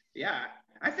 Yeah.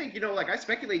 I think, like I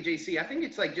speculate, JC, I think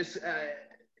it's like just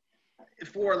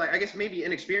for like, I guess maybe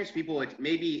inexperienced people, like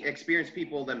maybe experienced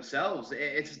people themselves,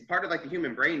 it's part of like the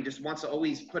human brain just wants to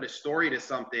always put a story to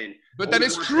something. But that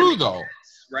is true though.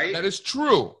 Sense, right? That is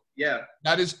true. Yeah.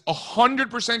 That is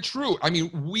 100% true. I mean,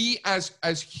 we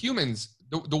as humans,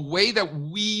 the way that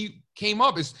we came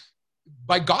up is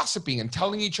by gossiping and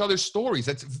telling each other stories.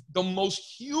 That's the most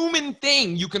human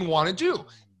thing you can want to do.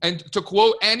 And to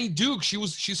quote Annie Duke,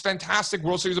 she's fantastic,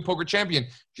 World Series of Poker champion.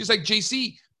 She's like,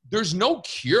 JC, there's no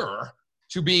cure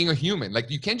to being a human. Like,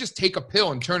 you can't just take a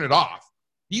pill and turn it off.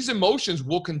 These emotions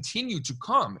will continue to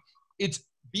come. It's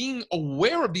being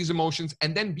aware of these emotions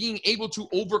and then being able to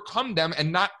overcome them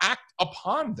and not act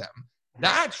upon them.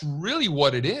 That's really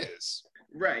what it is.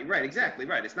 Right, exactly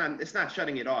right. It's not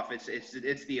shutting it off.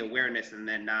 It's the awareness and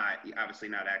then obviously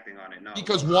not acting on it. No.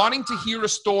 Because wanting to hear a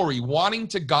story, wanting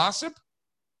to gossip,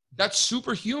 that's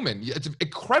superhuman. It's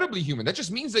incredibly human. That just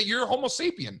means that you're Homo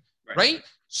sapien, right?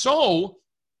 So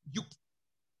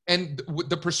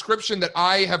the prescription that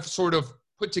I have sort of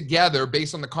put together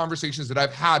based on the conversations that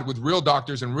I've had with real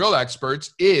doctors and real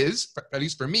experts is, at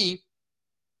least for me,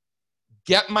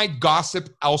 get my gossip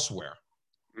elsewhere.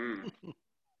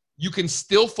 You can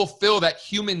still fulfill that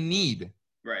human need.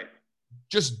 Right.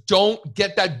 Just don't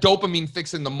get that dopamine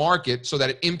fix in the market so that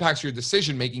it impacts your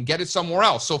decision making. Get it somewhere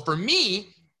else. So for me,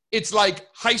 it's like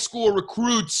high school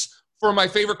recruits for my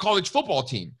favorite college football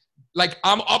team. Like,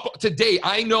 I'm up to date.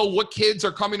 I know what kids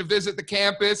are coming to visit the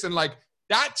campus. And like,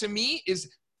 that to me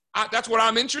is, that's what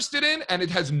I'm interested in. And it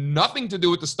has nothing to do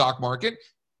with the stock market.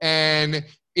 And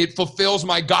it fulfills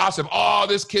my gossip. Oh,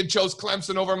 this kid chose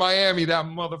Clemson over Miami. That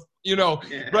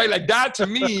right? Like, that to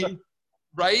me,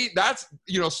 right? That's,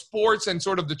 sports and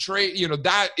sort of the trade,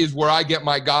 that is where I get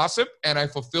my gossip and I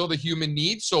fulfill the human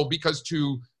need. So because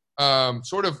to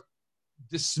sort of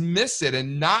dismiss it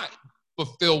and not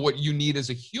fulfill what you need as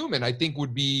a human, I think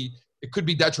it could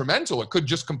be detrimental. It could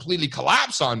just completely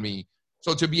collapse on me.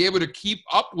 So to be able to keep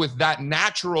up with that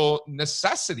natural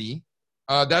necessity,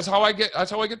 that's how I get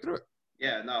through it.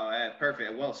 Yeah, no,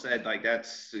 perfect. Well said. Like,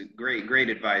 that's great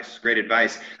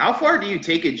advice. How far do you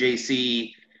take it,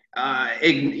 JC,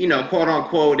 quote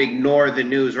unquote, ignore the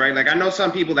news, right? Like I know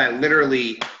some people that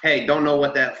literally, hey, don't know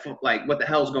what the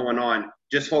hell's going on.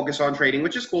 Just focus on trading,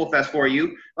 which is cool if that's for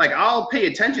you. Like I'll pay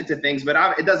attention to things, but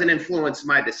it doesn't influence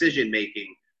my decision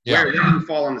making. Yeah. Where do you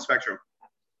fall on the spectrum?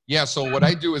 Yeah. So what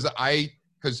I do is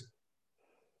because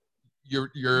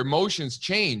your emotions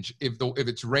change if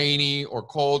it's rainy or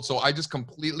cold. So I just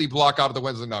completely block out the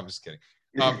windows. No, I'm just kidding.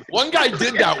 One guy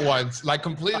did that once, like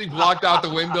completely blocked out the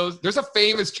windows. There's a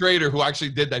famous trader who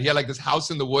actually did that. He had like this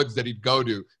house in the woods that he'd go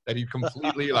to that he'd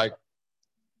completely like.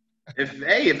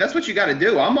 If that's what you got to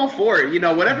do, I'm all for it.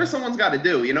 Whatever someone's got to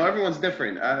do. Everyone's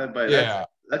different, but yeah,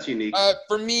 that's unique.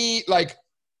 For me, like,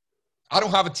 I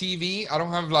don't have a TV. I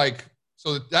don't have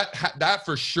so that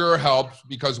for sure helps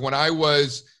because when I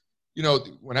was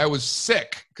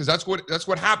sick, because that's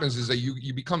what happens is that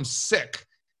you become sick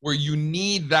where you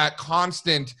need that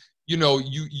constant,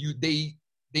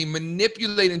 they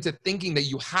manipulate into thinking that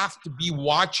you have to be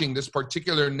watching this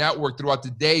particular network throughout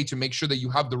the day to make sure that you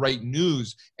have the right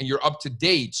news and you're up to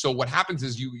date. So what happens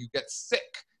is you get sick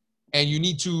and you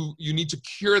need to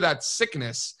cure that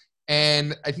sickness.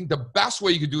 And I think the best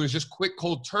way you could do it is just quit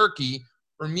cold turkey.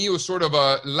 For me, it was sort of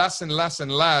a less and less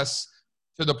and less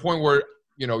to the point where,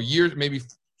 maybe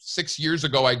 6 years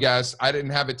ago, I guess, I didn't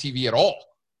have a TV at all.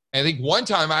 And I think one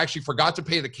time I actually forgot to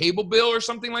pay the cable bill or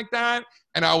something like that.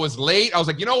 And I was late. I was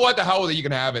like, you know what? The hell with it. You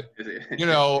can have it.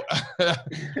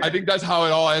 I think that's how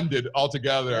it all ended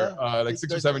altogether, like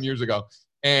 6 or 7 years ago.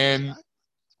 And,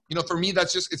 for me,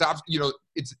 that's just,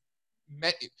 it's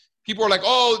people are like,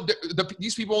 oh,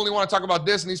 these people only want to talk about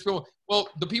this. And these people, well,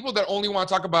 the people that only want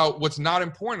to talk about what's not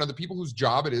important are the people whose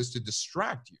job it is to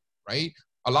distract you, right?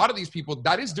 A lot of these people,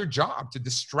 that is their job, to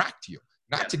distract you,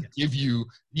 not to give you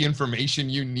the information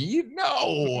you need.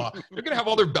 No, they're going to have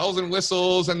all their bells and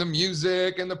whistles and the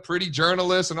music and the pretty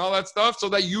journalists and all that stuff so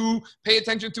that you pay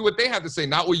attention to what they have to say,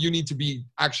 not what you need to be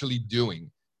actually doing.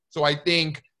 So I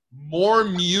think more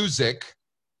music,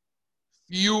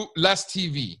 less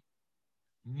TV,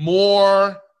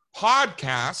 more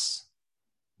podcasts,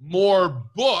 more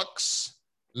books,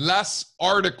 less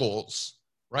articles,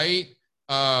 right?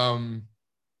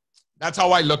 That's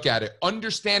how I look at it.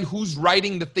 Understand who's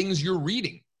writing the things you're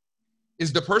reading.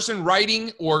 Is the person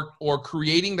writing or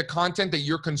creating the content that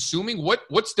you're consuming?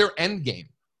 What's their end game?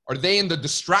 Are they in the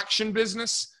distraction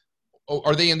business? Or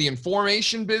are they in the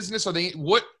information business?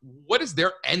 What is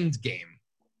their end game?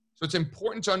 So it's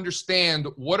important to understand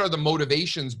what are the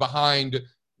motivations behind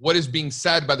what is being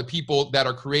said by the people that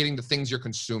are creating the things you're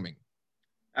consuming.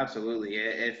 Absolutely.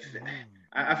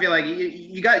 I feel like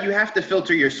you have to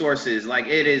filter your sources. Like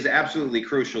it is absolutely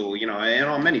crucial, and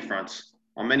on many fronts.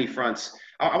 I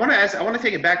want to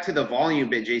take it back to the volume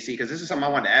bit, JC, because this is something I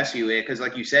wanted to ask you. Because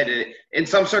like you said, in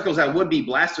some circles that would be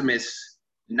blasphemous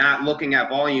not looking at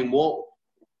volume. Well,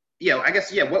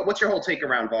 what's your whole take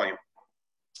around volume?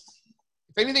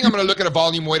 If anything, I'm going to look at a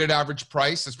volume weighted average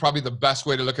price. It's probably the best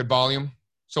way to look at volume.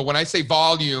 So when I say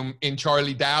volume in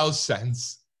Charlie Dow's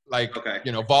sense,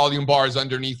 volume bars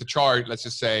underneath the chart, let's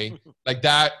just say, like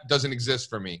that doesn't exist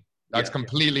for me. That's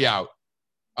completely out.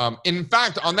 In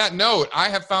fact, on that note, I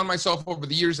have found myself over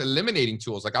the years eliminating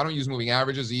tools. Like I don't use moving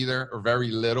averages either, or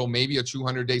very little, maybe a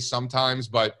 200-day sometimes,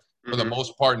 but for the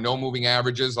most part, no moving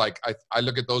averages. Like I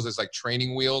look at those as like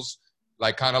training wheels,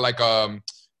 like kind of like a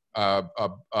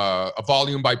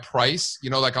volume by price,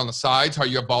 like on the sides, how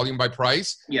you have volume by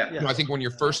price. I think when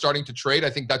you're first starting to trade, I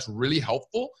think that's really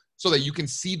helpful so that you can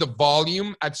see the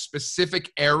volume at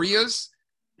specific areas.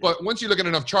 But once you look at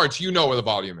enough charts, you know where the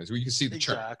volume is, where you can see the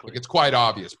chart. Like it's quite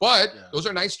obvious. But those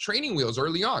are nice training wheels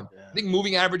early on. I think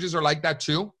moving averages are like that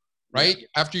too, right?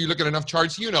 After you look at enough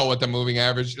charts, you know what the moving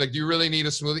average, like do you really need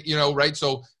a smooth, right?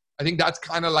 So I think that's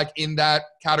kind of like in that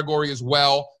category as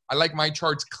well. I like my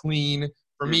charts clean.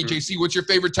 For me, JC, what's your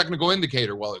favorite technical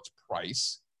indicator? Well, it's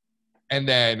price. And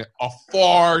then a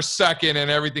far second and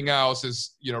everything else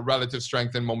is, relative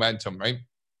strength and momentum, right?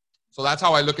 So that's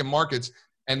how I look at markets.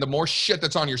 And the more shit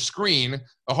that's on your screen,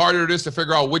 the harder it is to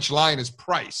figure out which line is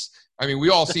price. I mean, we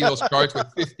all see those charts with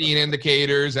 15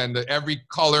 indicators and every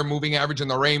color moving average in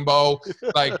the rainbow.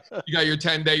 Like you got your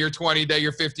 10-day, your 20-day,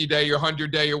 your 50-day, your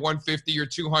 100-day, your 150, your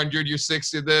 200, your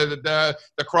 60, the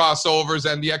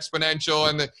crossovers and the exponential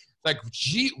and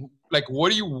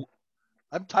what are you?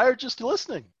 I'm tired just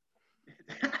listening.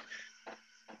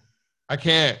 I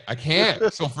can't.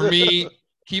 So for me,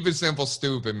 keep it simple,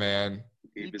 stupid, man.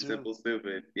 Keep it simple,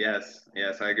 stupid. Yes,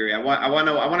 I agree. I want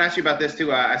to ask you about this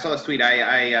too. I saw this tweet.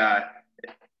 I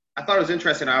thought it was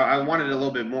interesting. I wanted a little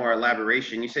bit more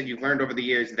elaboration. You said you've learned over the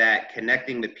years that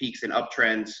connecting the peaks and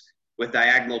uptrends with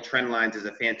diagonal trend lines is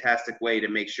a fantastic way to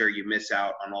make sure you miss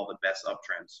out on all the best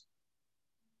uptrends.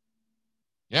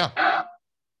 Yeah.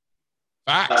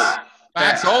 Facts.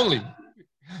 Facts only.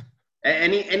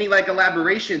 Any like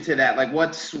elaboration to that? Like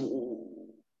what's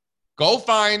Go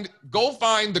find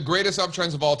the greatest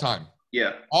uptrends of all time.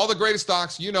 Yeah. All the greatest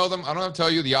stocks, you know them. I don't have to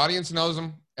tell you. The audience knows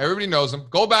them. Everybody knows them.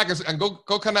 Go back and go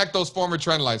connect those former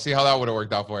trend lines. See how that would have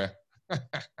worked out for you.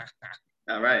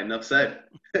 All right. Enough said.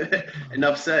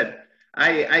 Enough said.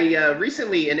 I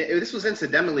recently, and this was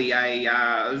incidentally,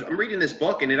 I'm reading this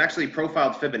book and it actually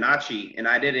profiled Fibonacci, and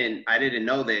I didn't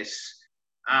know this.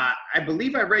 I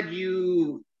believe I read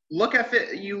you look at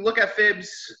Fibs.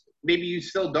 Maybe you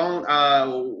still don't.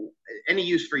 Any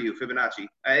use for you, Fibonacci?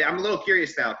 I'm a little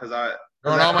curious now because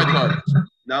they're on all my charts.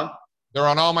 No? They're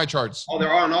on all my charts. Oh,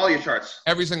 they're on all your charts.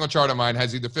 Every single chart of mine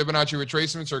has either Fibonacci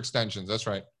retracements or extensions. That's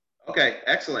right. Okay,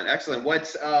 excellent.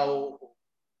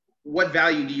 What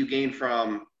value do you gain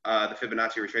from the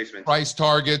Fibonacci retracement? Price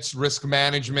targets, risk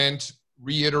management,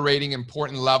 reiterating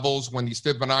important levels when these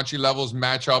Fibonacci levels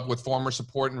match up with former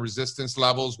support and resistance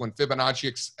levels, when Fibonacci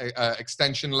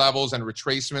extension levels and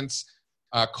retracements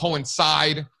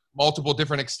coincide, multiple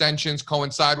different extensions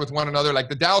coincide with one another. Like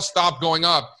the Dow stopped going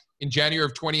up in January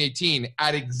of 2018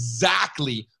 at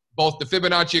exactly both the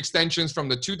Fibonacci extensions from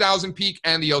the 2000 peak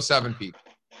and the 07 peak.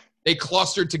 They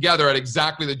clustered together at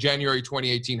exactly the January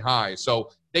 2018 high. So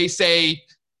they say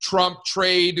Trump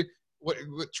trade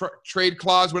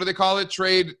clause, what do they call it?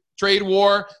 Trade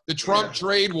war. The Trump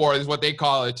trade war is what they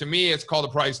call it. To me, it's called a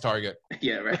price target.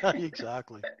 Yeah, right.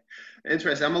 Exactly.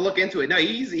 Interesting. I'm gonna look into it. No,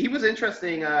 he was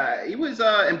interesting. He was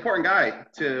an important guy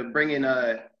to bring in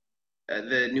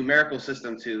the numerical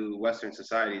system to Western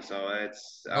society. So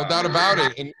it's no doubt about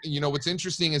it. And you know what's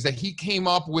interesting is that he came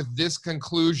up with this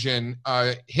conclusion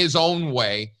his own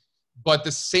way, but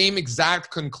the same exact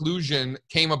conclusion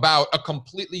came about a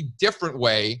completely different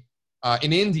way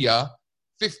in India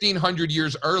 1,500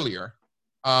 years earlier.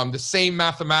 The same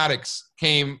mathematics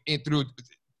came in through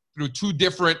two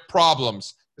different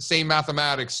problems. The same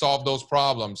mathematics solved those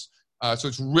problems. So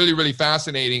it's really, really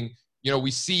fascinating. You know,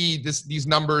 we see these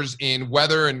numbers in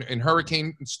weather and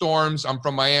hurricane storms. I'm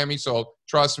from Miami, so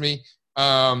trust me.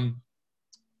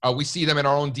 We see them in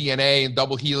our own DNA and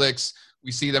double helix.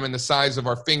 We see them in the size of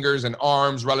our fingers and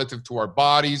arms relative to our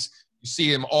bodies. You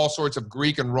see them all sorts of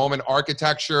Greek and Roman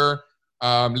architecture.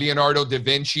 Leonardo da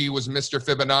Vinci was Mr.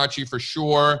 Fibonacci for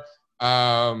sure.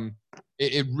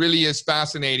 It really is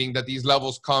fascinating that these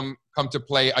levels come to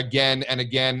play again and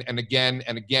again and again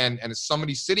and again. And as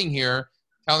somebody sitting here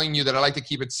telling you that I like to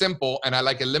keep it simple and I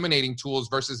like eliminating tools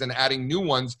versus and adding new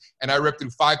ones, and I rip through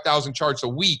 5,000 charts a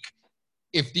week,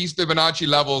 if these Fibonacci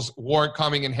levels weren't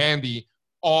coming in handy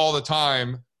all the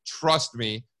time, trust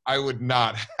me, I would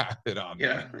not have it on.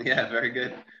 Yeah, very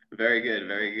good. Very good,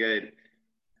 very good.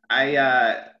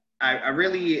 I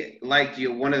really liked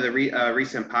one of the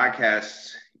recent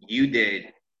podcasts you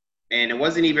did, and it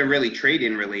wasn't even really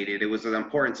trading related. It was the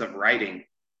importance of writing.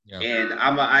 Yeah. And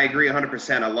I agree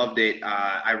 100%. I loved it.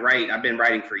 I've been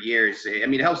writing for years. I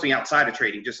mean, it helps me outside of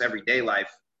trading, just everyday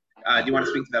life. Do you want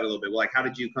to speak to that a little bit? Well, like, how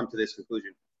did you come to this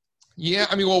conclusion? Yeah,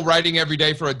 I mean, well, writing every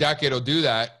day for a decade will do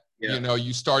that. Yeah. You know,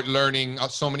 you start learning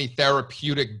so many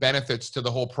therapeutic benefits to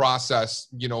the whole process.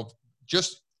 You know,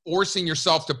 just forcing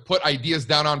yourself to put ideas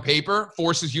down on paper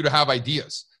forces you to have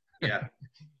ideas. Yeah.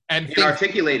 and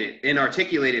articulate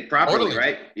it properly, totally.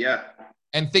 Right? Yeah.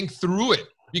 And think through it,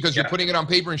 because you're putting it on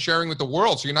paper and sharing with the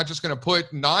world. So you're not just going to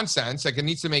put nonsense. Like, it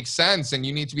needs to make sense, and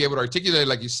you need to be able to articulate it,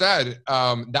 like you said.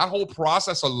 That whole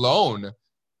process alone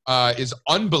is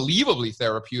unbelievably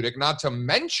therapeutic, not to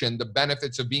mention the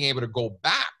benefits of being able to go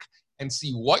back and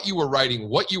see what you were writing,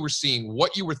 what you were seeing,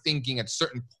 what you were thinking at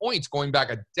certain points going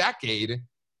back a decade.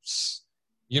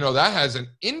 You know, that has an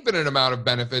infinite amount of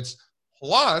benefits,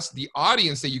 plus the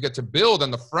audience that you get to build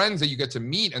and the friends that you get to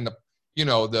meet and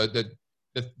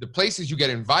the places you get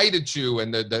invited to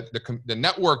and the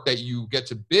network that you get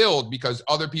to build because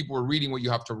other people are reading what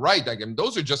you have to write. Like, I mean,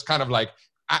 those are just kind of like,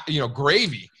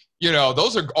 gravy. You know,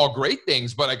 those are all great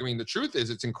things, but like, I mean, the truth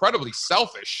is it's incredibly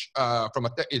selfish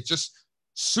it's just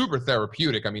super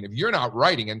therapeutic. I mean, if you're not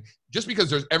writing, and just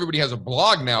because everybody has a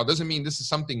blog now doesn't mean this is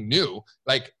something new.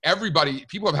 Like,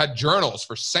 people have had journals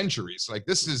for centuries. Like,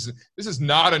 this is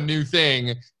not a new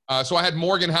thing. So I had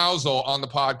Morgan Housel on the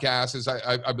podcast, is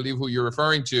I believe who you're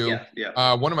referring to.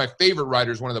 Yeah. One of my favorite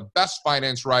writers, one of the best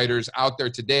finance writers out there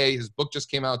today. His book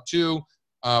just came out too.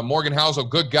 Morgan Housel,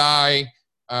 good guy.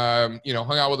 Hung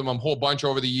out with him a whole bunch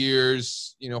over the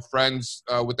years. Friends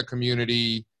with the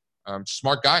community.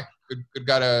 Smart guy. Good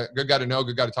guy to know.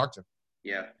 Good guy to talk to.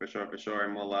 Yeah, for sure.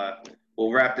 And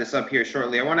we'll wrap this up here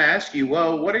shortly. I want to ask you,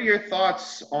 well, what are your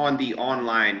thoughts on the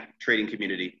online trading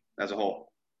community as a whole?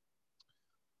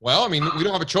 Well, I mean, we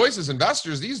don't have a choice as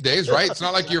investors these days, right? It's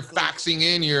not like you're faxing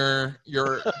in your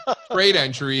trade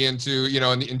entry into,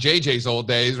 in JJ's old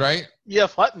days, right? Yeah,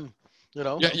 Hutton,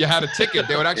 Yeah, you had a ticket.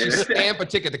 They would actually stamp a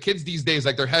ticket. The kids these days,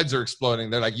 like their heads are exploding.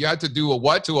 They're like, you had to do a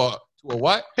what to a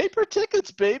what? Paper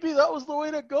tickets, baby. That was the way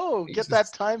to go. Jesus. Get that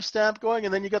timestamp going,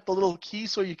 and then you got the little key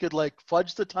so you could like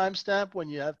fudge the timestamp when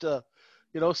you have to,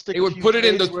 stick. They would put it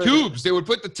in the tubes. They would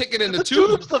put the ticket in the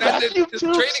tubes. The vacuum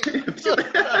tubes.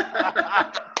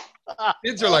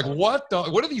 Kids are like, what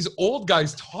are these old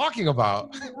guys talking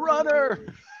about? Runner.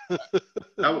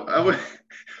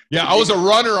 I was a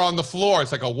runner on the floor.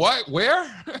 It's like a what? Where?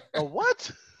 A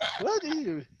what? What are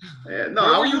you? Yeah,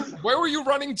 no, where were you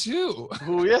running to?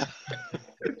 Oh yeah.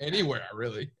 Anywhere,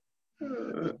 really.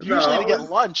 Usually to get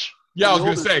lunch. Yeah, I was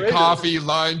gonna say coffee,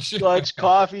 lunch,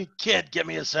 coffee. Kid, get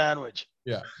me a sandwich.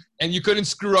 Yeah, and you couldn't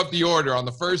screw up the order on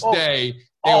the first day.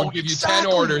 They would give you 10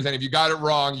 orders, and if you got it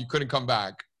wrong, you couldn't come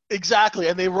back. Exactly,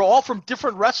 and they were all from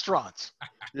different restaurants.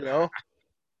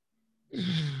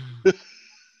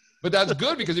 But that's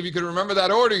good because if you can remember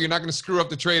that order, you're not going to screw up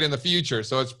the trade in the future.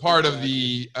 So it's part of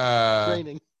the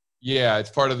training. Yeah, it's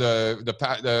part of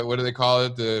the what do they call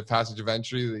it? The passage of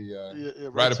entry, the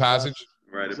rite of passage.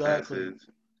 Rite of passage.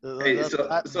 Hey,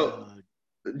 so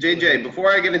JJ,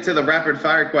 before I get into the rapid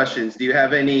fire questions, do you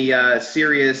have any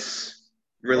serious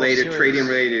trading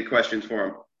related questions for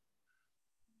him?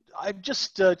 I'm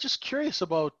just curious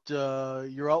about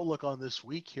your outlook on this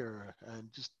week here,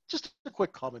 and just a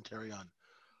quick commentary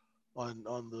on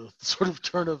the sort of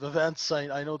turn of events.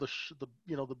 I know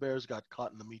the Bears got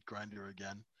caught in the meat grinder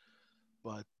again,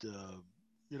 but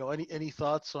any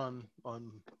thoughts on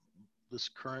this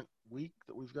current week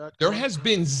that we've got? There has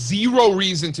been zero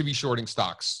reason to be shorting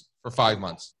stocks for 5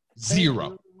 months.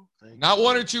 Zero. Not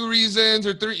one or two reasons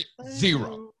or three.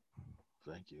 Zero.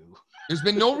 Thank you. There's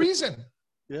been no reason.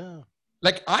 Yeah.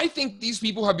 Like, I think these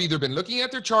people have either been looking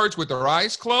at their charts with their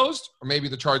eyes closed, or maybe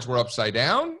the charts were upside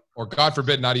down, or God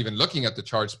forbid, not even looking at the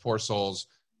charts, poor souls.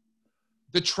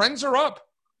 The trends are up.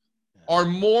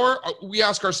 We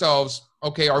ask ourselves,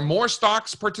 okay, are more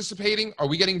stocks participating? Are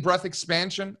we getting breadth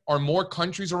expansion? Are more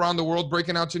countries around the world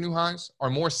breaking out to new highs? Are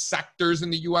more sectors in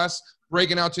the US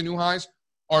breaking out to new highs?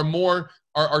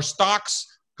 Are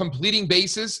stocks completing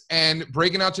bases and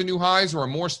breaking out to new highs, or are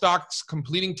more stocks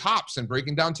completing tops and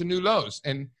breaking down to new lows?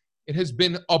 And it has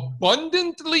been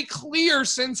abundantly clear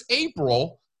since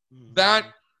April that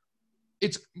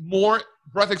it's more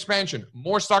breadth expansion,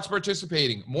 more stocks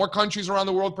participating, more countries around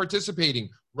the world participating,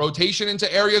 rotation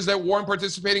into areas that weren't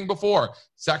participating before.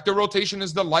 Sector rotation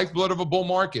is the lifeblood of a bull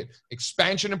market.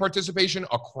 Expansion and participation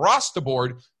across the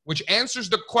board, which answers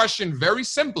the question very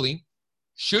simply: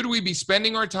 should we be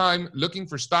spending our time looking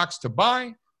for stocks to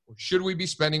buy, or should we be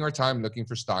spending our time looking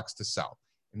for stocks to sell?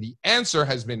 And the answer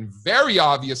has been very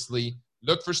obviously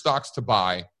look for stocks to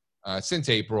buy since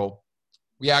April.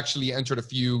 We actually entered a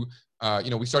few,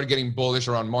 we started getting bullish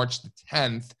around March the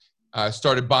 10th,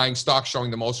 started buying stocks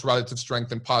showing the most relative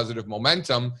strength and positive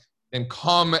momentum. Then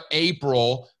come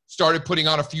April, started putting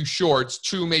on a few shorts,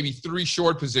 2, maybe 3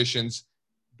 short positions,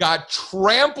 got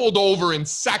trampled over in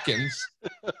seconds.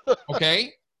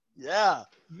 Okay? Yeah.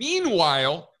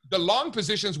 Meanwhile, the long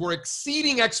positions were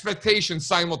exceeding expectations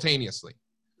simultaneously.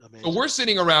 Amazing. So we're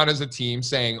sitting around as a team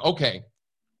saying, okay,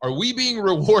 are we being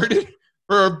rewarded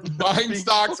for buying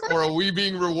stocks, or are we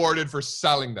being rewarded for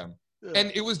selling them? Yeah.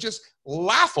 And it was just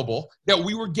laughable that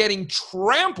we were getting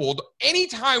trampled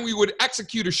anytime we would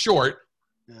execute a short.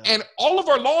 Yeah. And all of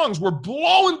our longs were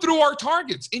blowing through our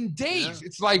targets in days. Yeah.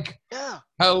 It's like,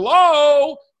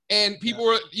 hello. And people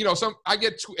were, I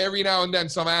get every now and then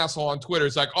some asshole on Twitter.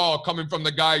 It's like, oh, coming from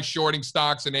the guy shorting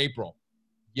stocks in April.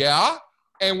 Yeah.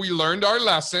 And we learned our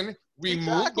lesson. We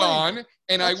moved on.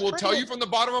 And I will tell you from the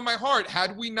bottom of my heart,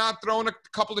 had we not thrown a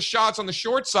couple of shots on the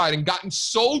short side and gotten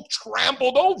so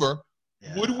trampled over,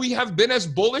 would we have been as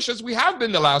bullish as we have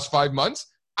been the last 5 months?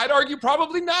 I'd argue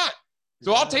probably not.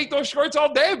 So I'll take those shorts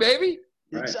all day, baby.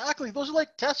 Exactly. Those are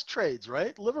like test trades,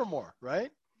 right? Livermore,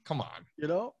 right? Come on.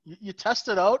 You test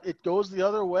it out. It goes the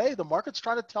other way. The market's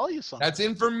trying to tell you something. That's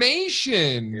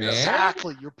information, man.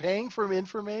 Exactly. You're paying for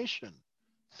information.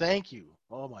 Thank you.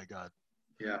 Oh, my God.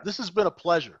 Yeah. This has been a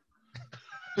pleasure.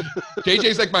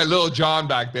 JJ's like my little John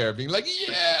back there being like,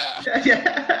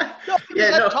 yeah.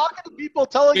 I'm talking to people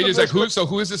telling JJ's them like,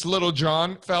 who is this little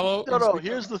John fellow? No,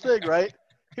 here's the thing, right?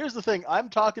 Here's the thing. I'm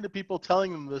talking to people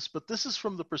telling them this, but this is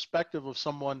from the perspective of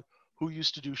someone who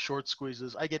used to do short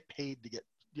squeezes. I get paid to get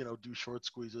do short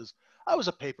squeezes. I was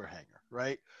a paper hanger,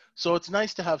 right? So it's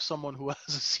nice to have someone who has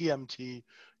a CMT,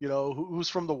 who's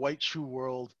from the white shoe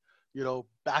world,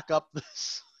 back up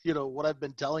this, what I've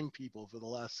been telling people for the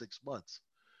last 6 months.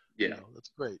 Yeah. That's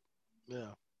great.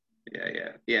 Yeah.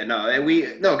 Yeah. No, and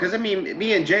because I mean,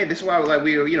 me and Jay, this is why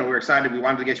we're excited. We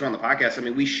wanted to get you on the podcast. I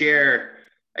mean, we share,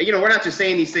 we're not just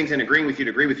saying these things and agreeing with you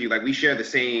to agree with you. Like, we share the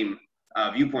same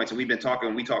viewpoints, and we talk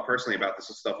personally about this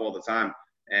stuff all the time.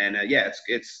 And it's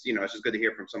just good to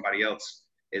hear from somebody else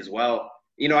as well.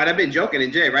 And I've been joking,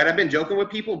 and Jay, right? I've been joking with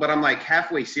people, but I'm like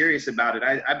halfway serious about it.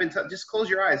 I've been just close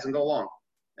your eyes and go along.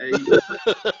 I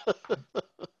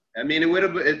mean, it would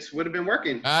have been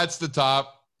working. That's the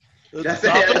top. That's the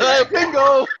top.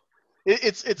 Bingo.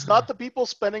 It's not the people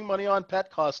spending money on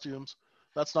pet costumes.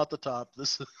 That's not the top.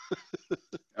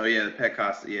 Oh yeah, the pet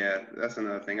costume. Yeah, that's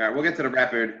another thing. All right, we'll get to the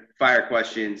rapid fire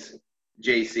questions.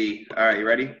 JC, all right, you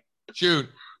ready? Shoot.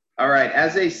 All right,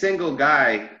 as a single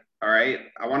guy, all right,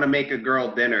 I want to make a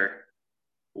girl dinner.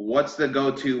 What's the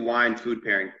go-to wine food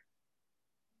pairing?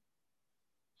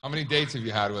 How many dates have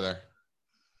you had with her?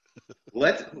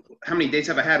 How many dates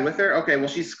have I had with her? Okay, well,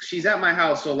 she's at my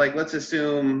house, so like let's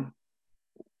assume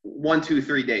 1, 2,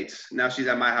 3 dates. Now she's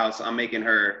at my house. I'm making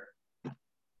her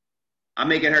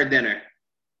dinner.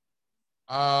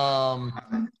 I'm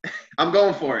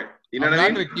going for it. You know what I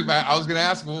mean? I was gonna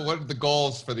ask, well, what are the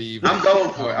goals for the evening? I'm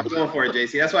going for it,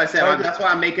 JC. That's why I said. That's why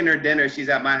I'm making her dinner. She's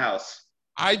at my house.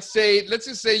 I'd say, let's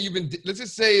just say you've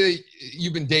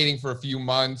been dating for a few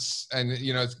months, and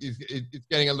it's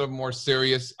getting a little more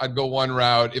serious. I'd go one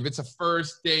route. If it's a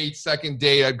first date, second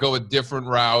date, I'd go a different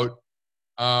route.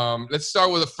 Let's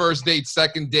start with a first date,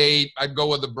 second date. I'd go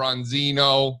with the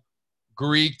Bronzino,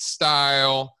 Greek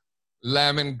style,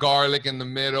 lemon, garlic in the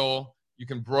middle. You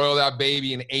can broil that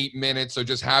baby in 8 minutes, so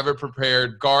just have it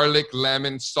prepared. Garlic,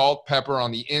 lemon, salt, pepper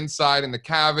on the inside in the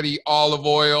cavity, olive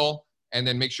oil, and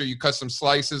then make sure you cut some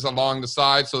slices along the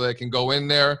side so that it can go in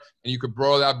there, and you could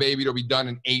broil that baby. It'll be done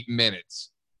in 8 minutes.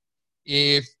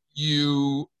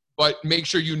 But make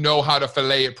sure you know how to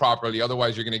fillet it properly.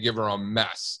 Otherwise, you're going to give her a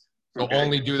mess. So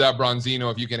only do that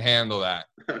Bronzino if you can handle that.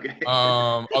 Okay.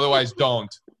 Otherwise,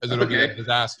 don't, because it'll be a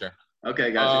disaster.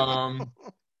 Okay, gotcha.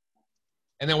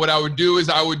 And then what I would do is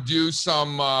I would do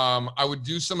some of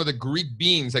the Greek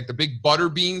beans, like the big butter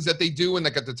beans that they do, and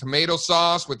they got the tomato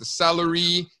sauce with the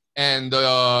celery and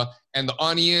the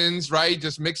onions, right?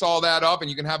 Just mix all that up, and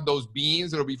you can have those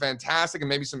beans. It'll be fantastic, and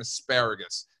maybe some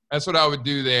asparagus. That's what I would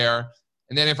do there.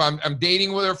 And then if I'm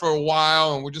dating with her for a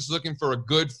while and we're just looking for a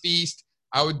good feast,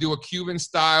 I would do a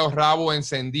Cuban-style rabo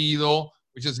encendido,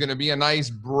 which is going to be a nice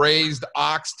braised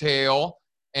oxtail,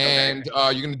 and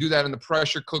you're going to do that in the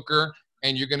pressure cooker.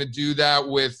 And you're going to do that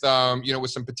with, with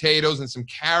some potatoes and some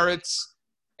carrots.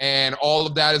 And all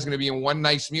of that is going to be in one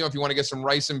nice meal. If you want to get some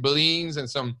rice and beans and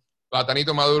some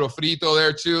platanito maduro frito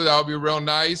there too, that would be real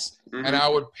nice. Mm-hmm. And I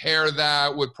would pair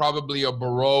that with probably a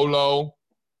Barolo,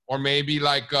 or maybe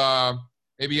like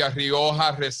maybe a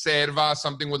Rioja Reserva,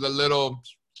 something with a little,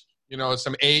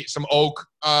 some oak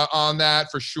on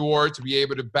that for sure, to be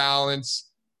able to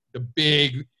balance the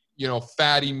big,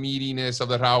 fatty meatiness of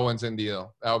the rabo encendido.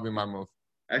 That would be my move.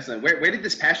 Excellent. Where did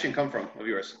this passion come from of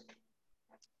yours?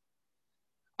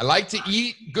 I like to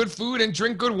eat good food and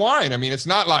drink good wine. I mean, it's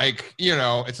not like,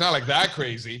 it's not like that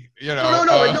crazy, No,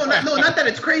 not that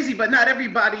it's crazy, but not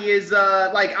everybody is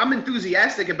I'm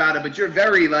enthusiastic about it, but you're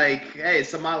very hey,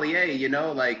 sommelier,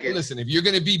 Listen, if you're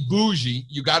going to be bougie,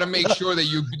 you got to make sure that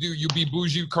you be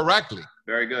bougie correctly.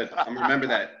 Very good. I'm gonna remember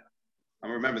that.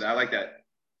 I like that.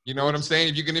 You know what I'm saying?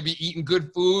 If you're going to be eating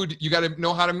good food, you got to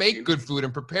know how to make good food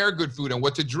and prepare good food and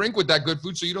what to drink with that good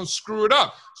food so you don't screw it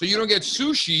up. So you don't get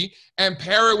sushi and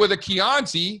pair it with a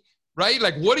Chianti, right?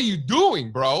 Like, what are you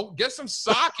doing, bro? Get some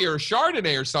sake or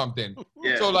Chardonnay or something.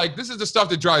 Yeah. So, this is the stuff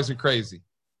that drives me crazy.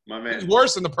 My man. It's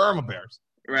worse than the Perma Bears.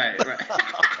 Right.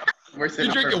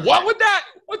 You drinking what with that?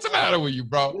 What's the matter with you,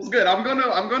 bro? It's good. I'm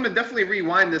gonna definitely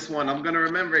rewind this one. I'm gonna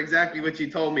remember exactly what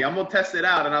you told me. I'm gonna test it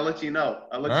out and I'll let you know.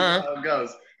 Know how it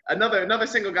goes. Another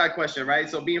single guy question, right?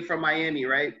 So being from Miami,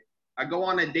 right? I go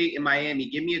on a date in Miami.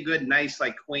 Give me a good, nice,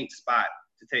 quaint spot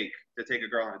to take a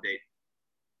girl on a date.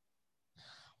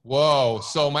 Whoa.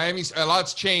 So Miami's, a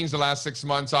lot's changed the last 6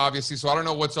 months, obviously. So I don't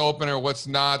know what's open or what's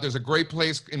not. There's a great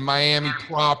place in Miami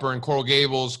proper in Coral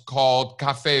Gables called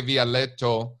Cafe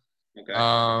Vialetto. Okay.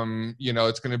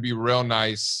 It's going to be real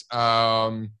nice.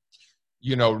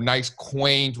 Nice,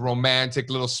 quaint, romantic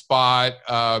little spot,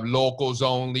 locals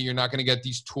only. You're not going to get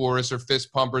these tourists or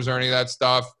fist pumpers or any of that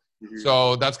stuff. Mm-hmm.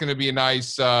 So that's going to be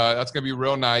that's going to be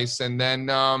real nice. And then,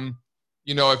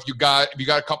 if you got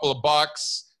a couple of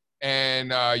bucks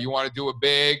and you want to do it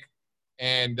big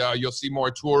and you'll see more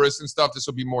tourists and stuff. This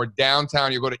will be more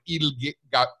downtown. You'll go to Il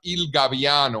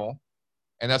Gabbiano,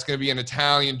 and that's going to be an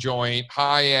Italian joint,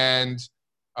 high end.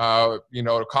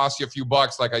 It'll cost you a few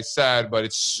bucks, like I said, but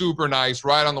it's super nice,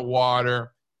 right on the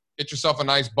water. Get yourself a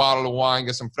nice bottle of wine,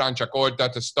 get some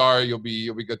Franciacorta to start. You'll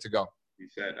be good to go. You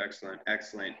said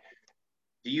excellent.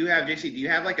 Do you have, JC, do you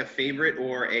have like a favorite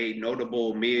or a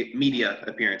notable media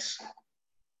appearance?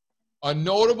 A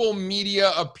notable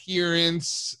media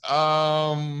appearance.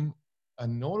 A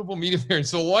notable media appearance.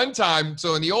 So one time,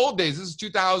 so in the old days, this is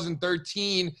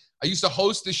 2013, I used to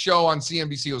host a show on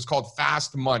CNBC. It was called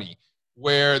Fast Money,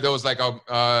 where there was like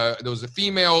a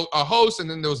female host, and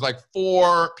then there was like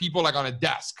 4 people like on a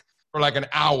desk for like an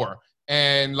hour.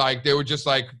 And like, they were just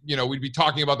like, we'd be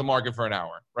talking about the market for an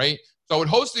hour, right? So I would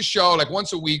host this show like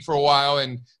once a week for a while.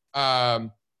 And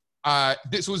I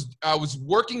was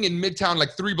working in Midtown,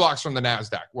 like 3 blocks from the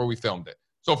NASDAQ where we filmed it.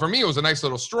 So for me, it was a nice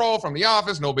little stroll from the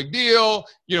office, no big deal.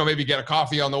 Maybe get a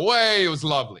coffee on the way. It was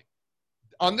lovely.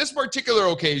 On this particular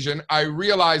occasion, I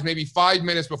realized maybe 5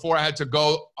 minutes before I had to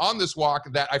go on this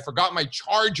walk that I forgot my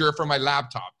charger for my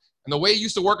laptop. And the way it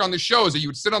used to work on the show is that you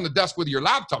would sit on the desk with your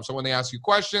laptop. So when they ask you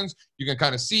questions, you can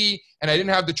kind of see. And I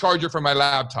didn't have the charger for my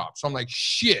laptop. So I'm like,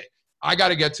 shit, I got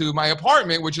to get to my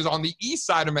apartment, which is on the east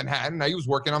side of Manhattan. I was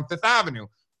working on 5th Avenue.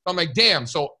 So I'm like, damn.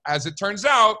 So as it turns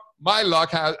out, my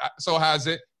luck has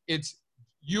it, it's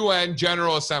UN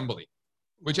General Assembly,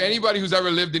 which anybody who's ever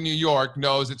lived in New York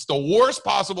knows it's the worst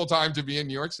possible time to be in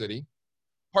New York City,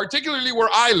 particularly where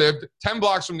I lived, 10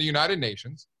 blocks from the United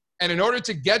Nations. And in order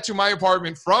to get to my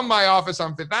apartment from my office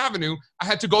on 5th Avenue, I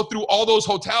had to go through all those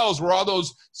hotels where all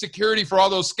those security for all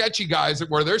those sketchy guys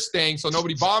where they're staying so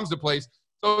nobody bombs the place.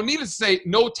 So needless to say,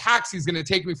 no taxi is going to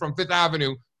take me from 5th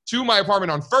Avenue to my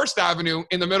apartment on 1st Avenue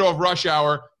in the middle of rush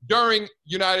hour during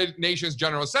United Nations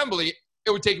General Assembly. It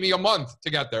would take me a month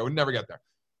to get there. I would never get there.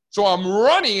 So I'm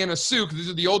running in a suit, because these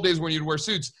are the old days when you'd wear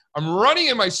suits. I'm running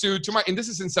in my suit and this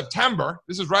is in September.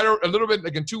 This is right a little bit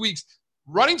like in 2 weeks.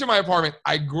 Running to my apartment,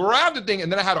 I grabbed the thing,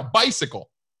 and then I had a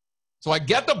bicycle. So I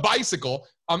get the bicycle.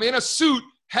 I'm in a suit,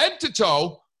 head to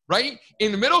toe, right?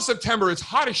 In the middle of September, it's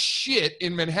hot as shit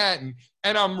in Manhattan,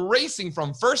 and I'm racing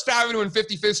from 1st Avenue and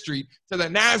 55th Street to the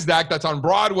NASDAQ that's on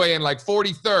Broadway and like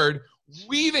 43rd,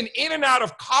 weaving in and out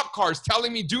of cop cars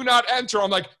telling me do not enter. I'm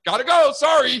like, gotta go,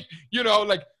 sorry.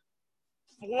 Like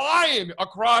flying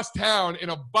across town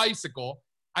in a bicycle.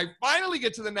 I finally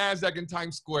get to the NASDAQ in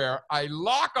Times Square. I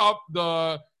lock up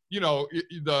with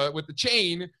the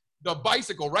chain, the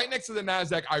bicycle right next to the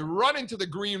NASDAQ. I run into the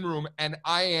green room, and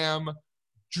I am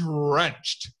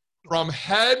drenched from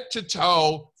head to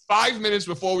toe 5 minutes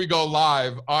before we go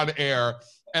live on air.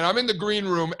 And I'm in the green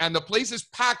room, and the place is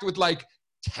packed with like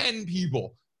 10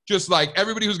 people, just like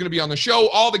everybody who's going to be on the show,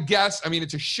 all the guests. I mean,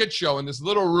 it's a shit show in this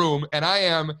little room, and I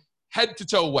am head to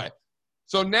toe wet.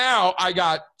 So now I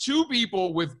got 2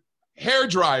 people with hair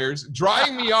dryers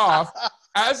drying me off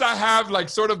as I have like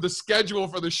sort of the schedule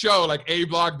for the show, like A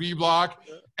block, B block.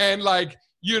 And like,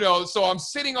 so I'm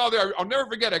sitting all there. I'll never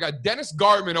forget. I got Dennis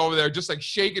Gartman over there just like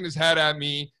shaking his head at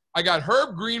me. I got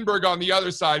Herb Greenberg on the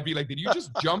other side, be like, did you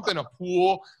just jump in a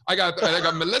pool? I got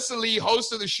Melissa Lee,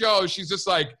 host of the show. She's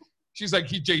like,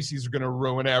 JC's going to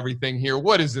ruin everything here.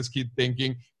 What is this kid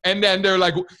thinking? And then they're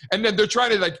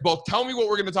trying to like both tell me what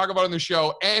we're going to talk about on the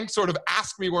show and sort of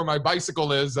ask me where my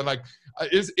bicycle is. And like,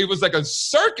 it was like a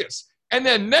circus. And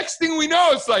then next thing we know,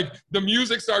 it's like the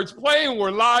music starts playing.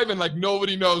 We're live, and like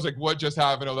nobody knows like what just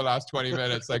happened over the last 20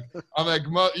 minutes. Like, I'm like,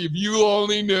 if you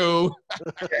only knew.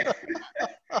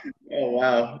 Oh,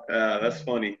 wow. That's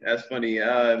funny.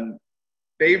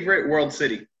 Favorite world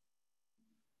city?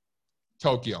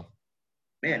 Tokyo.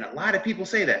 Man, a lot of people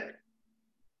say that.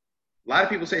 A lot of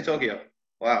people say Tokyo.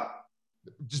 Wow.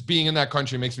 Just being in that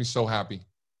country makes me so happy.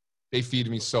 They feed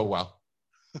me so well.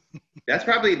 That's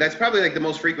probably like the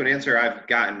most frequent answer I've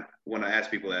gotten when I ask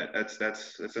people that.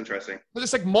 That's interesting. But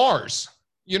it's like Mars.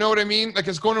 You know what I mean? Like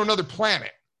it's going to another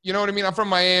planet. You know what I mean? I'm from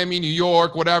Miami, New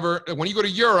York, whatever. When you go to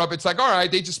Europe, it's like, all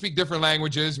right, they just speak different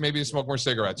languages. Maybe they smoke more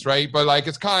cigarettes, right? But like,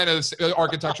 it's kind of,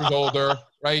 architecture's older,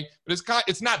 right? But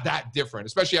it's not that different.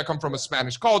 Especially I come from a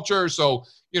Spanish culture. So,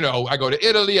 I go to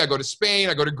Italy, I go to Spain,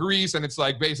 I go to Greece, and it's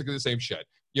like basically the same shit.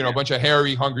 A bunch of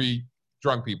hairy, hungry,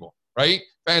 drunk people, right?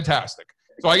 Fantastic.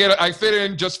 So I fit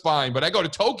in just fine. But I go to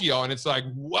Tokyo, and it's like,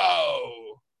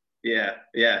 whoa. Yeah.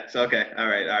 So, okay. All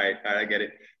right. I get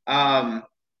it.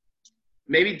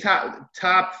 Maybe top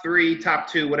 3, top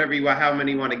 2, whatever you want, how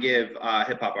many you want to give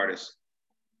hip hop artists?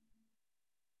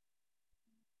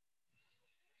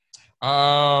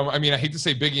 I mean, I hate to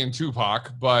say Biggie and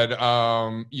Tupac, but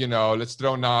let's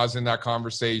throw Nas in that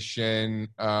conversation.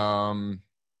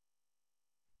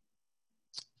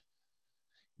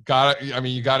 How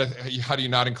do you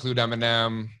not include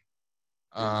Eminem?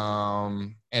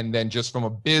 And then just from a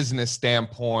business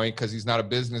standpoint, because he's not a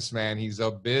businessman, he's a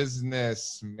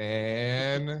businessman.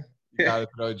 You got to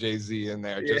throw Jay-Z in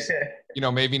there. Just,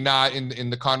 maybe not in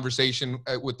the conversation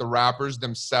with the rappers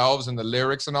themselves and the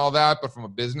lyrics and all that, but from a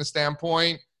business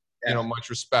standpoint, much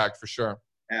respect for sure.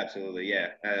 Absolutely. Yeah,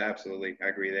 absolutely. I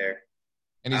agree there.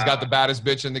 And he's got the baddest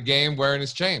bitch in the game wearing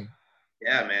his chain.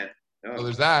 Yeah, man. Oh. So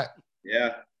there's that.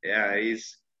 Yeah. I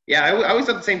always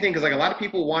thought the same thing because like a lot of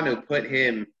people want to put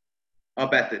him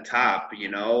up at the top,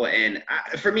 and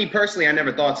for me personally, I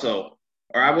never thought so.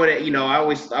 Or I would, I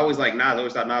always like Nas. I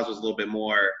always thought Nas was a little bit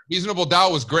more. Reasonable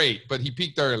Doubt was great, but he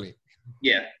peaked early.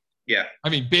 Yeah. I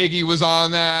mean, Biggie was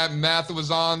on that. Meth was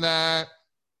on that.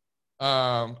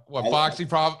 Foxy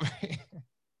probably.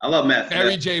 I love Meth.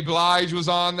 Mary J. Blige was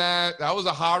on that. That was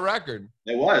a hot record.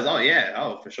 It was. Oh, yeah.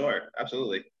 Oh, for sure.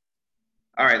 Absolutely.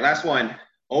 All right, last one.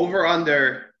 Over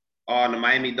under on the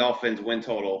Miami Dolphins win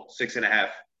total, 6.5.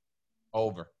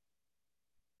 Over.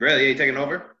 Really? Are you taking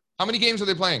over? How many games are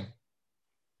they playing?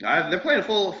 They're playing a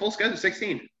full schedule,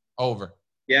 16. Over.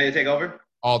 Yeah, you take over?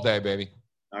 All day, baby.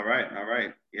 All right.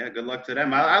 Yeah, good luck to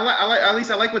them. At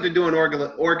least I like what they're doing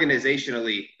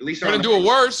organizationally. At least they're going to do it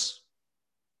worse.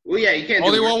 Well, yeah, you can't.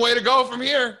 Only one way to go from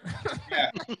here.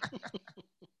 Yeah.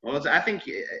 Well, I think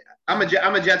I'm a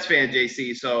Jets fan,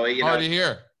 JC. So Already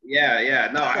here.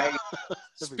 Yeah. No.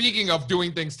 Speaking of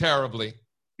doing things terribly.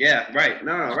 Yeah. Right.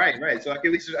 No. Right. So at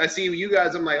least I see you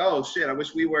guys. I'm like, oh shit. I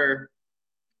wish we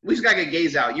just gotta get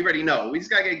Gaze out. You already know. We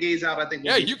just gotta get Gaze out. I think.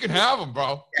 You can have them,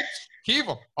 bro. Keep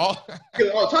them. Oh,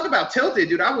 talk about tilted,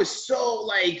 dude. I was so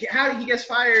like, how did he get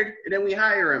fired and then we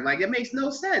hire him? Like, it makes no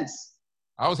sense.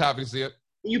 I was happy to see it.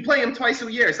 You play him twice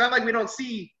a year. It's not like we don't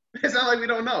see. It's not like we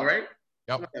don't know, right?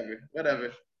 Yep.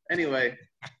 Whatever. Anyway,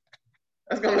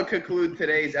 that's going to conclude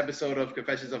today's episode of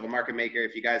Confessions of a Market Maker.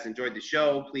 If you guys enjoyed the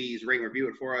show, please rate and review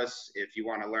it for us. If you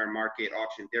want to learn market,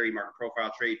 auction theory, market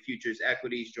profile, trade, futures,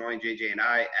 equities, join JJ and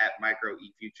I at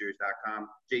microefutures.com.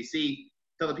 JC,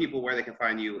 tell the people where they can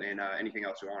find you and anything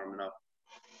else you want them to know.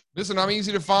 Listen, I'm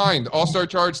easy to find.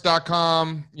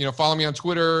 allstarcharts.com. Follow me on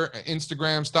Twitter,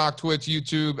 Instagram, StockTwits,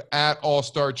 YouTube at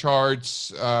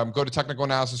allstarcharts. Go to Technical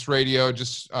Analysis Radio,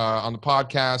 just on the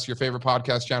podcast, your favorite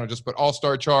podcast channel. Just put All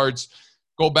Star Charts.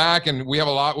 Go back, and we have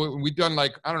a lot. We've done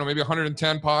maybe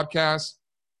 110 podcasts.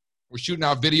 We're shooting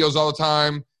out videos all the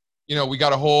time. We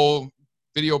got a whole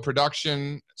video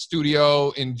production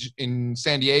studio in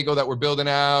San Diego that we're building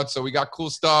out. So we got cool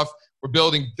stuff. We're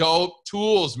building dope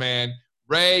tools, man.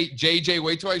 Ray, JJ,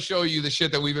 wait till I show you the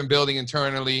shit that we've been building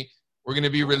internally. We're going to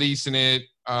be releasing it.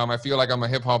 I feel like I'm a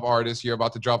hip hop artist here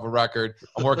about to drop a record.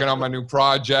 I'm working on my new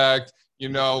project. We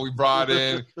brought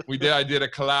in, I did a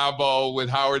collabo with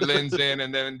Howard Lindzon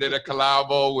and then did a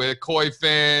collabo with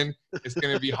Koifin. It's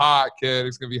going to be hot, kid.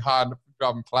 It's going to be hot. I'm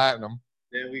dropping platinum.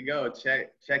 There we go.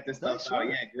 Check this stuff out.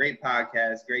 Yeah, great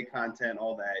podcast, great content,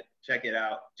 all that. Check it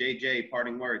out. JJ,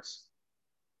 parting words.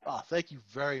 Thank you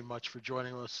very much for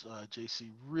joining us,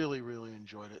 JC. Really, really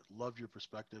enjoyed it. Loved your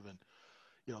perspective, and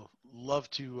love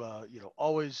to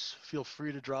always feel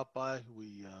free to drop by.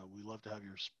 We love to have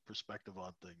your perspective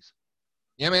on things.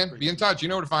 Yeah, man. Be in touch. You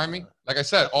know where to find me. Like I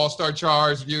said, All Star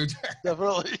Charts, viewed.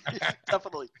 Definitely.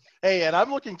 Hey, and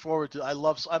I'm looking forward to.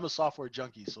 I'm a software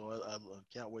junkie, so I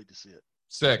can't wait to see it.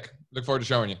 Sick. Look forward to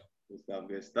showing you.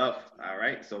 Good stuff. All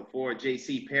right. So for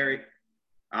JC Parrott,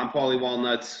 I'm Paulie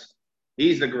Walnuts.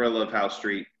 He's the gorilla of House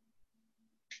Street.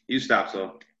 You stop,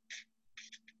 so.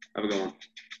 Have a good one.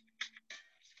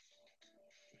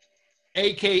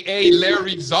 AKA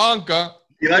Larry Zonka.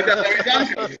 You like that, Larry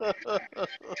Zonka?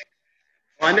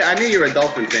 I knew you were a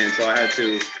Dolphin fan, so I had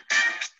to.